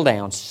settle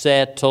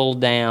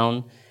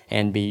down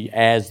and be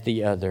as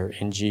the other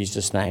in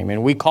Jesus' name.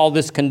 And we call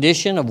this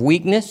condition of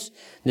weakness,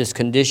 this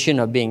condition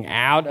of being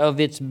out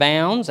of its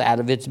bounds, out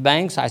of its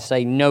banks. I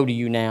say no to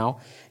you now,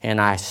 and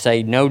I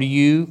say no to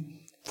you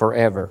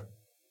forever.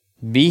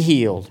 Be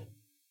healed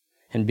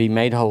and be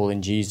made whole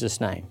in Jesus'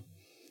 name.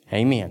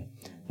 Amen.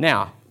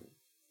 Now,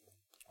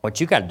 what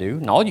you got to do,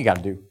 and all you got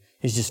to do,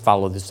 is just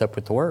follow this up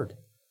with the word.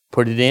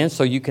 Put it in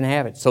so you can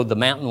have it, so the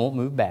mountain won't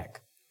move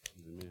back.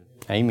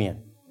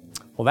 Amen.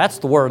 Well, that's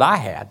the word I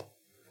had.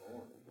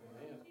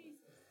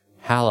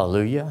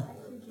 Hallelujah.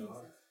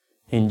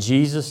 In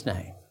Jesus'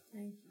 name.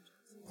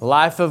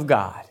 Life of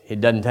God.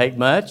 It doesn't take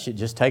much. It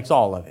just takes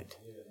all of it.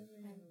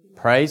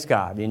 Praise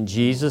God. In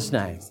Jesus'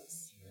 name.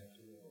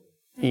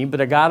 You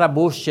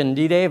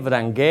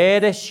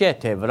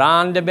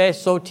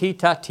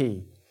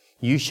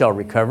shall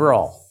recover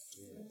all.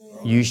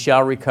 You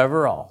shall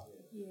recover all.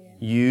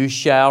 You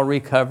shall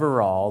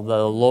recover all.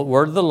 The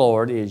word of the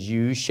Lord is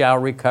you shall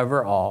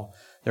recover all.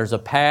 There's a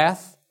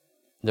path.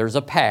 There's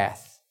a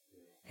path.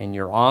 And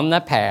you're on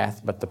that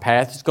path, but the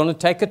path is going to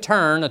take a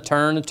turn.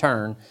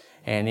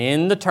 And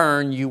in the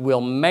turn, you will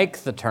make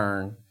the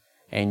turn,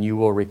 and you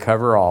will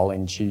recover all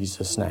in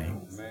Jesus'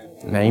 name.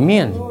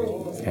 Amen.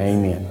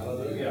 Amen.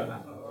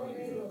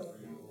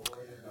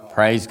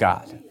 Praise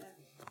God.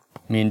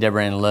 Me and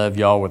Deborah Ann love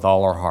y'all with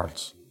all our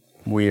hearts.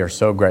 We are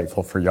so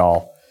grateful for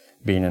y'all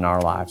being in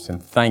our lives,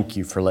 and thank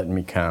you for letting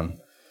me come.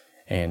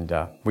 And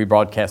we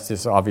broadcast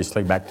this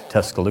obviously back to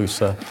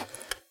Tuscaloosa,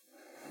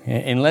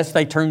 unless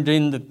they turned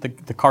in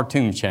the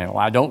cartoon channel.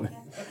 I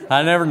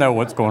never know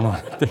what's going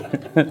on.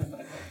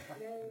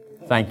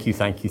 Thank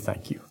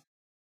you.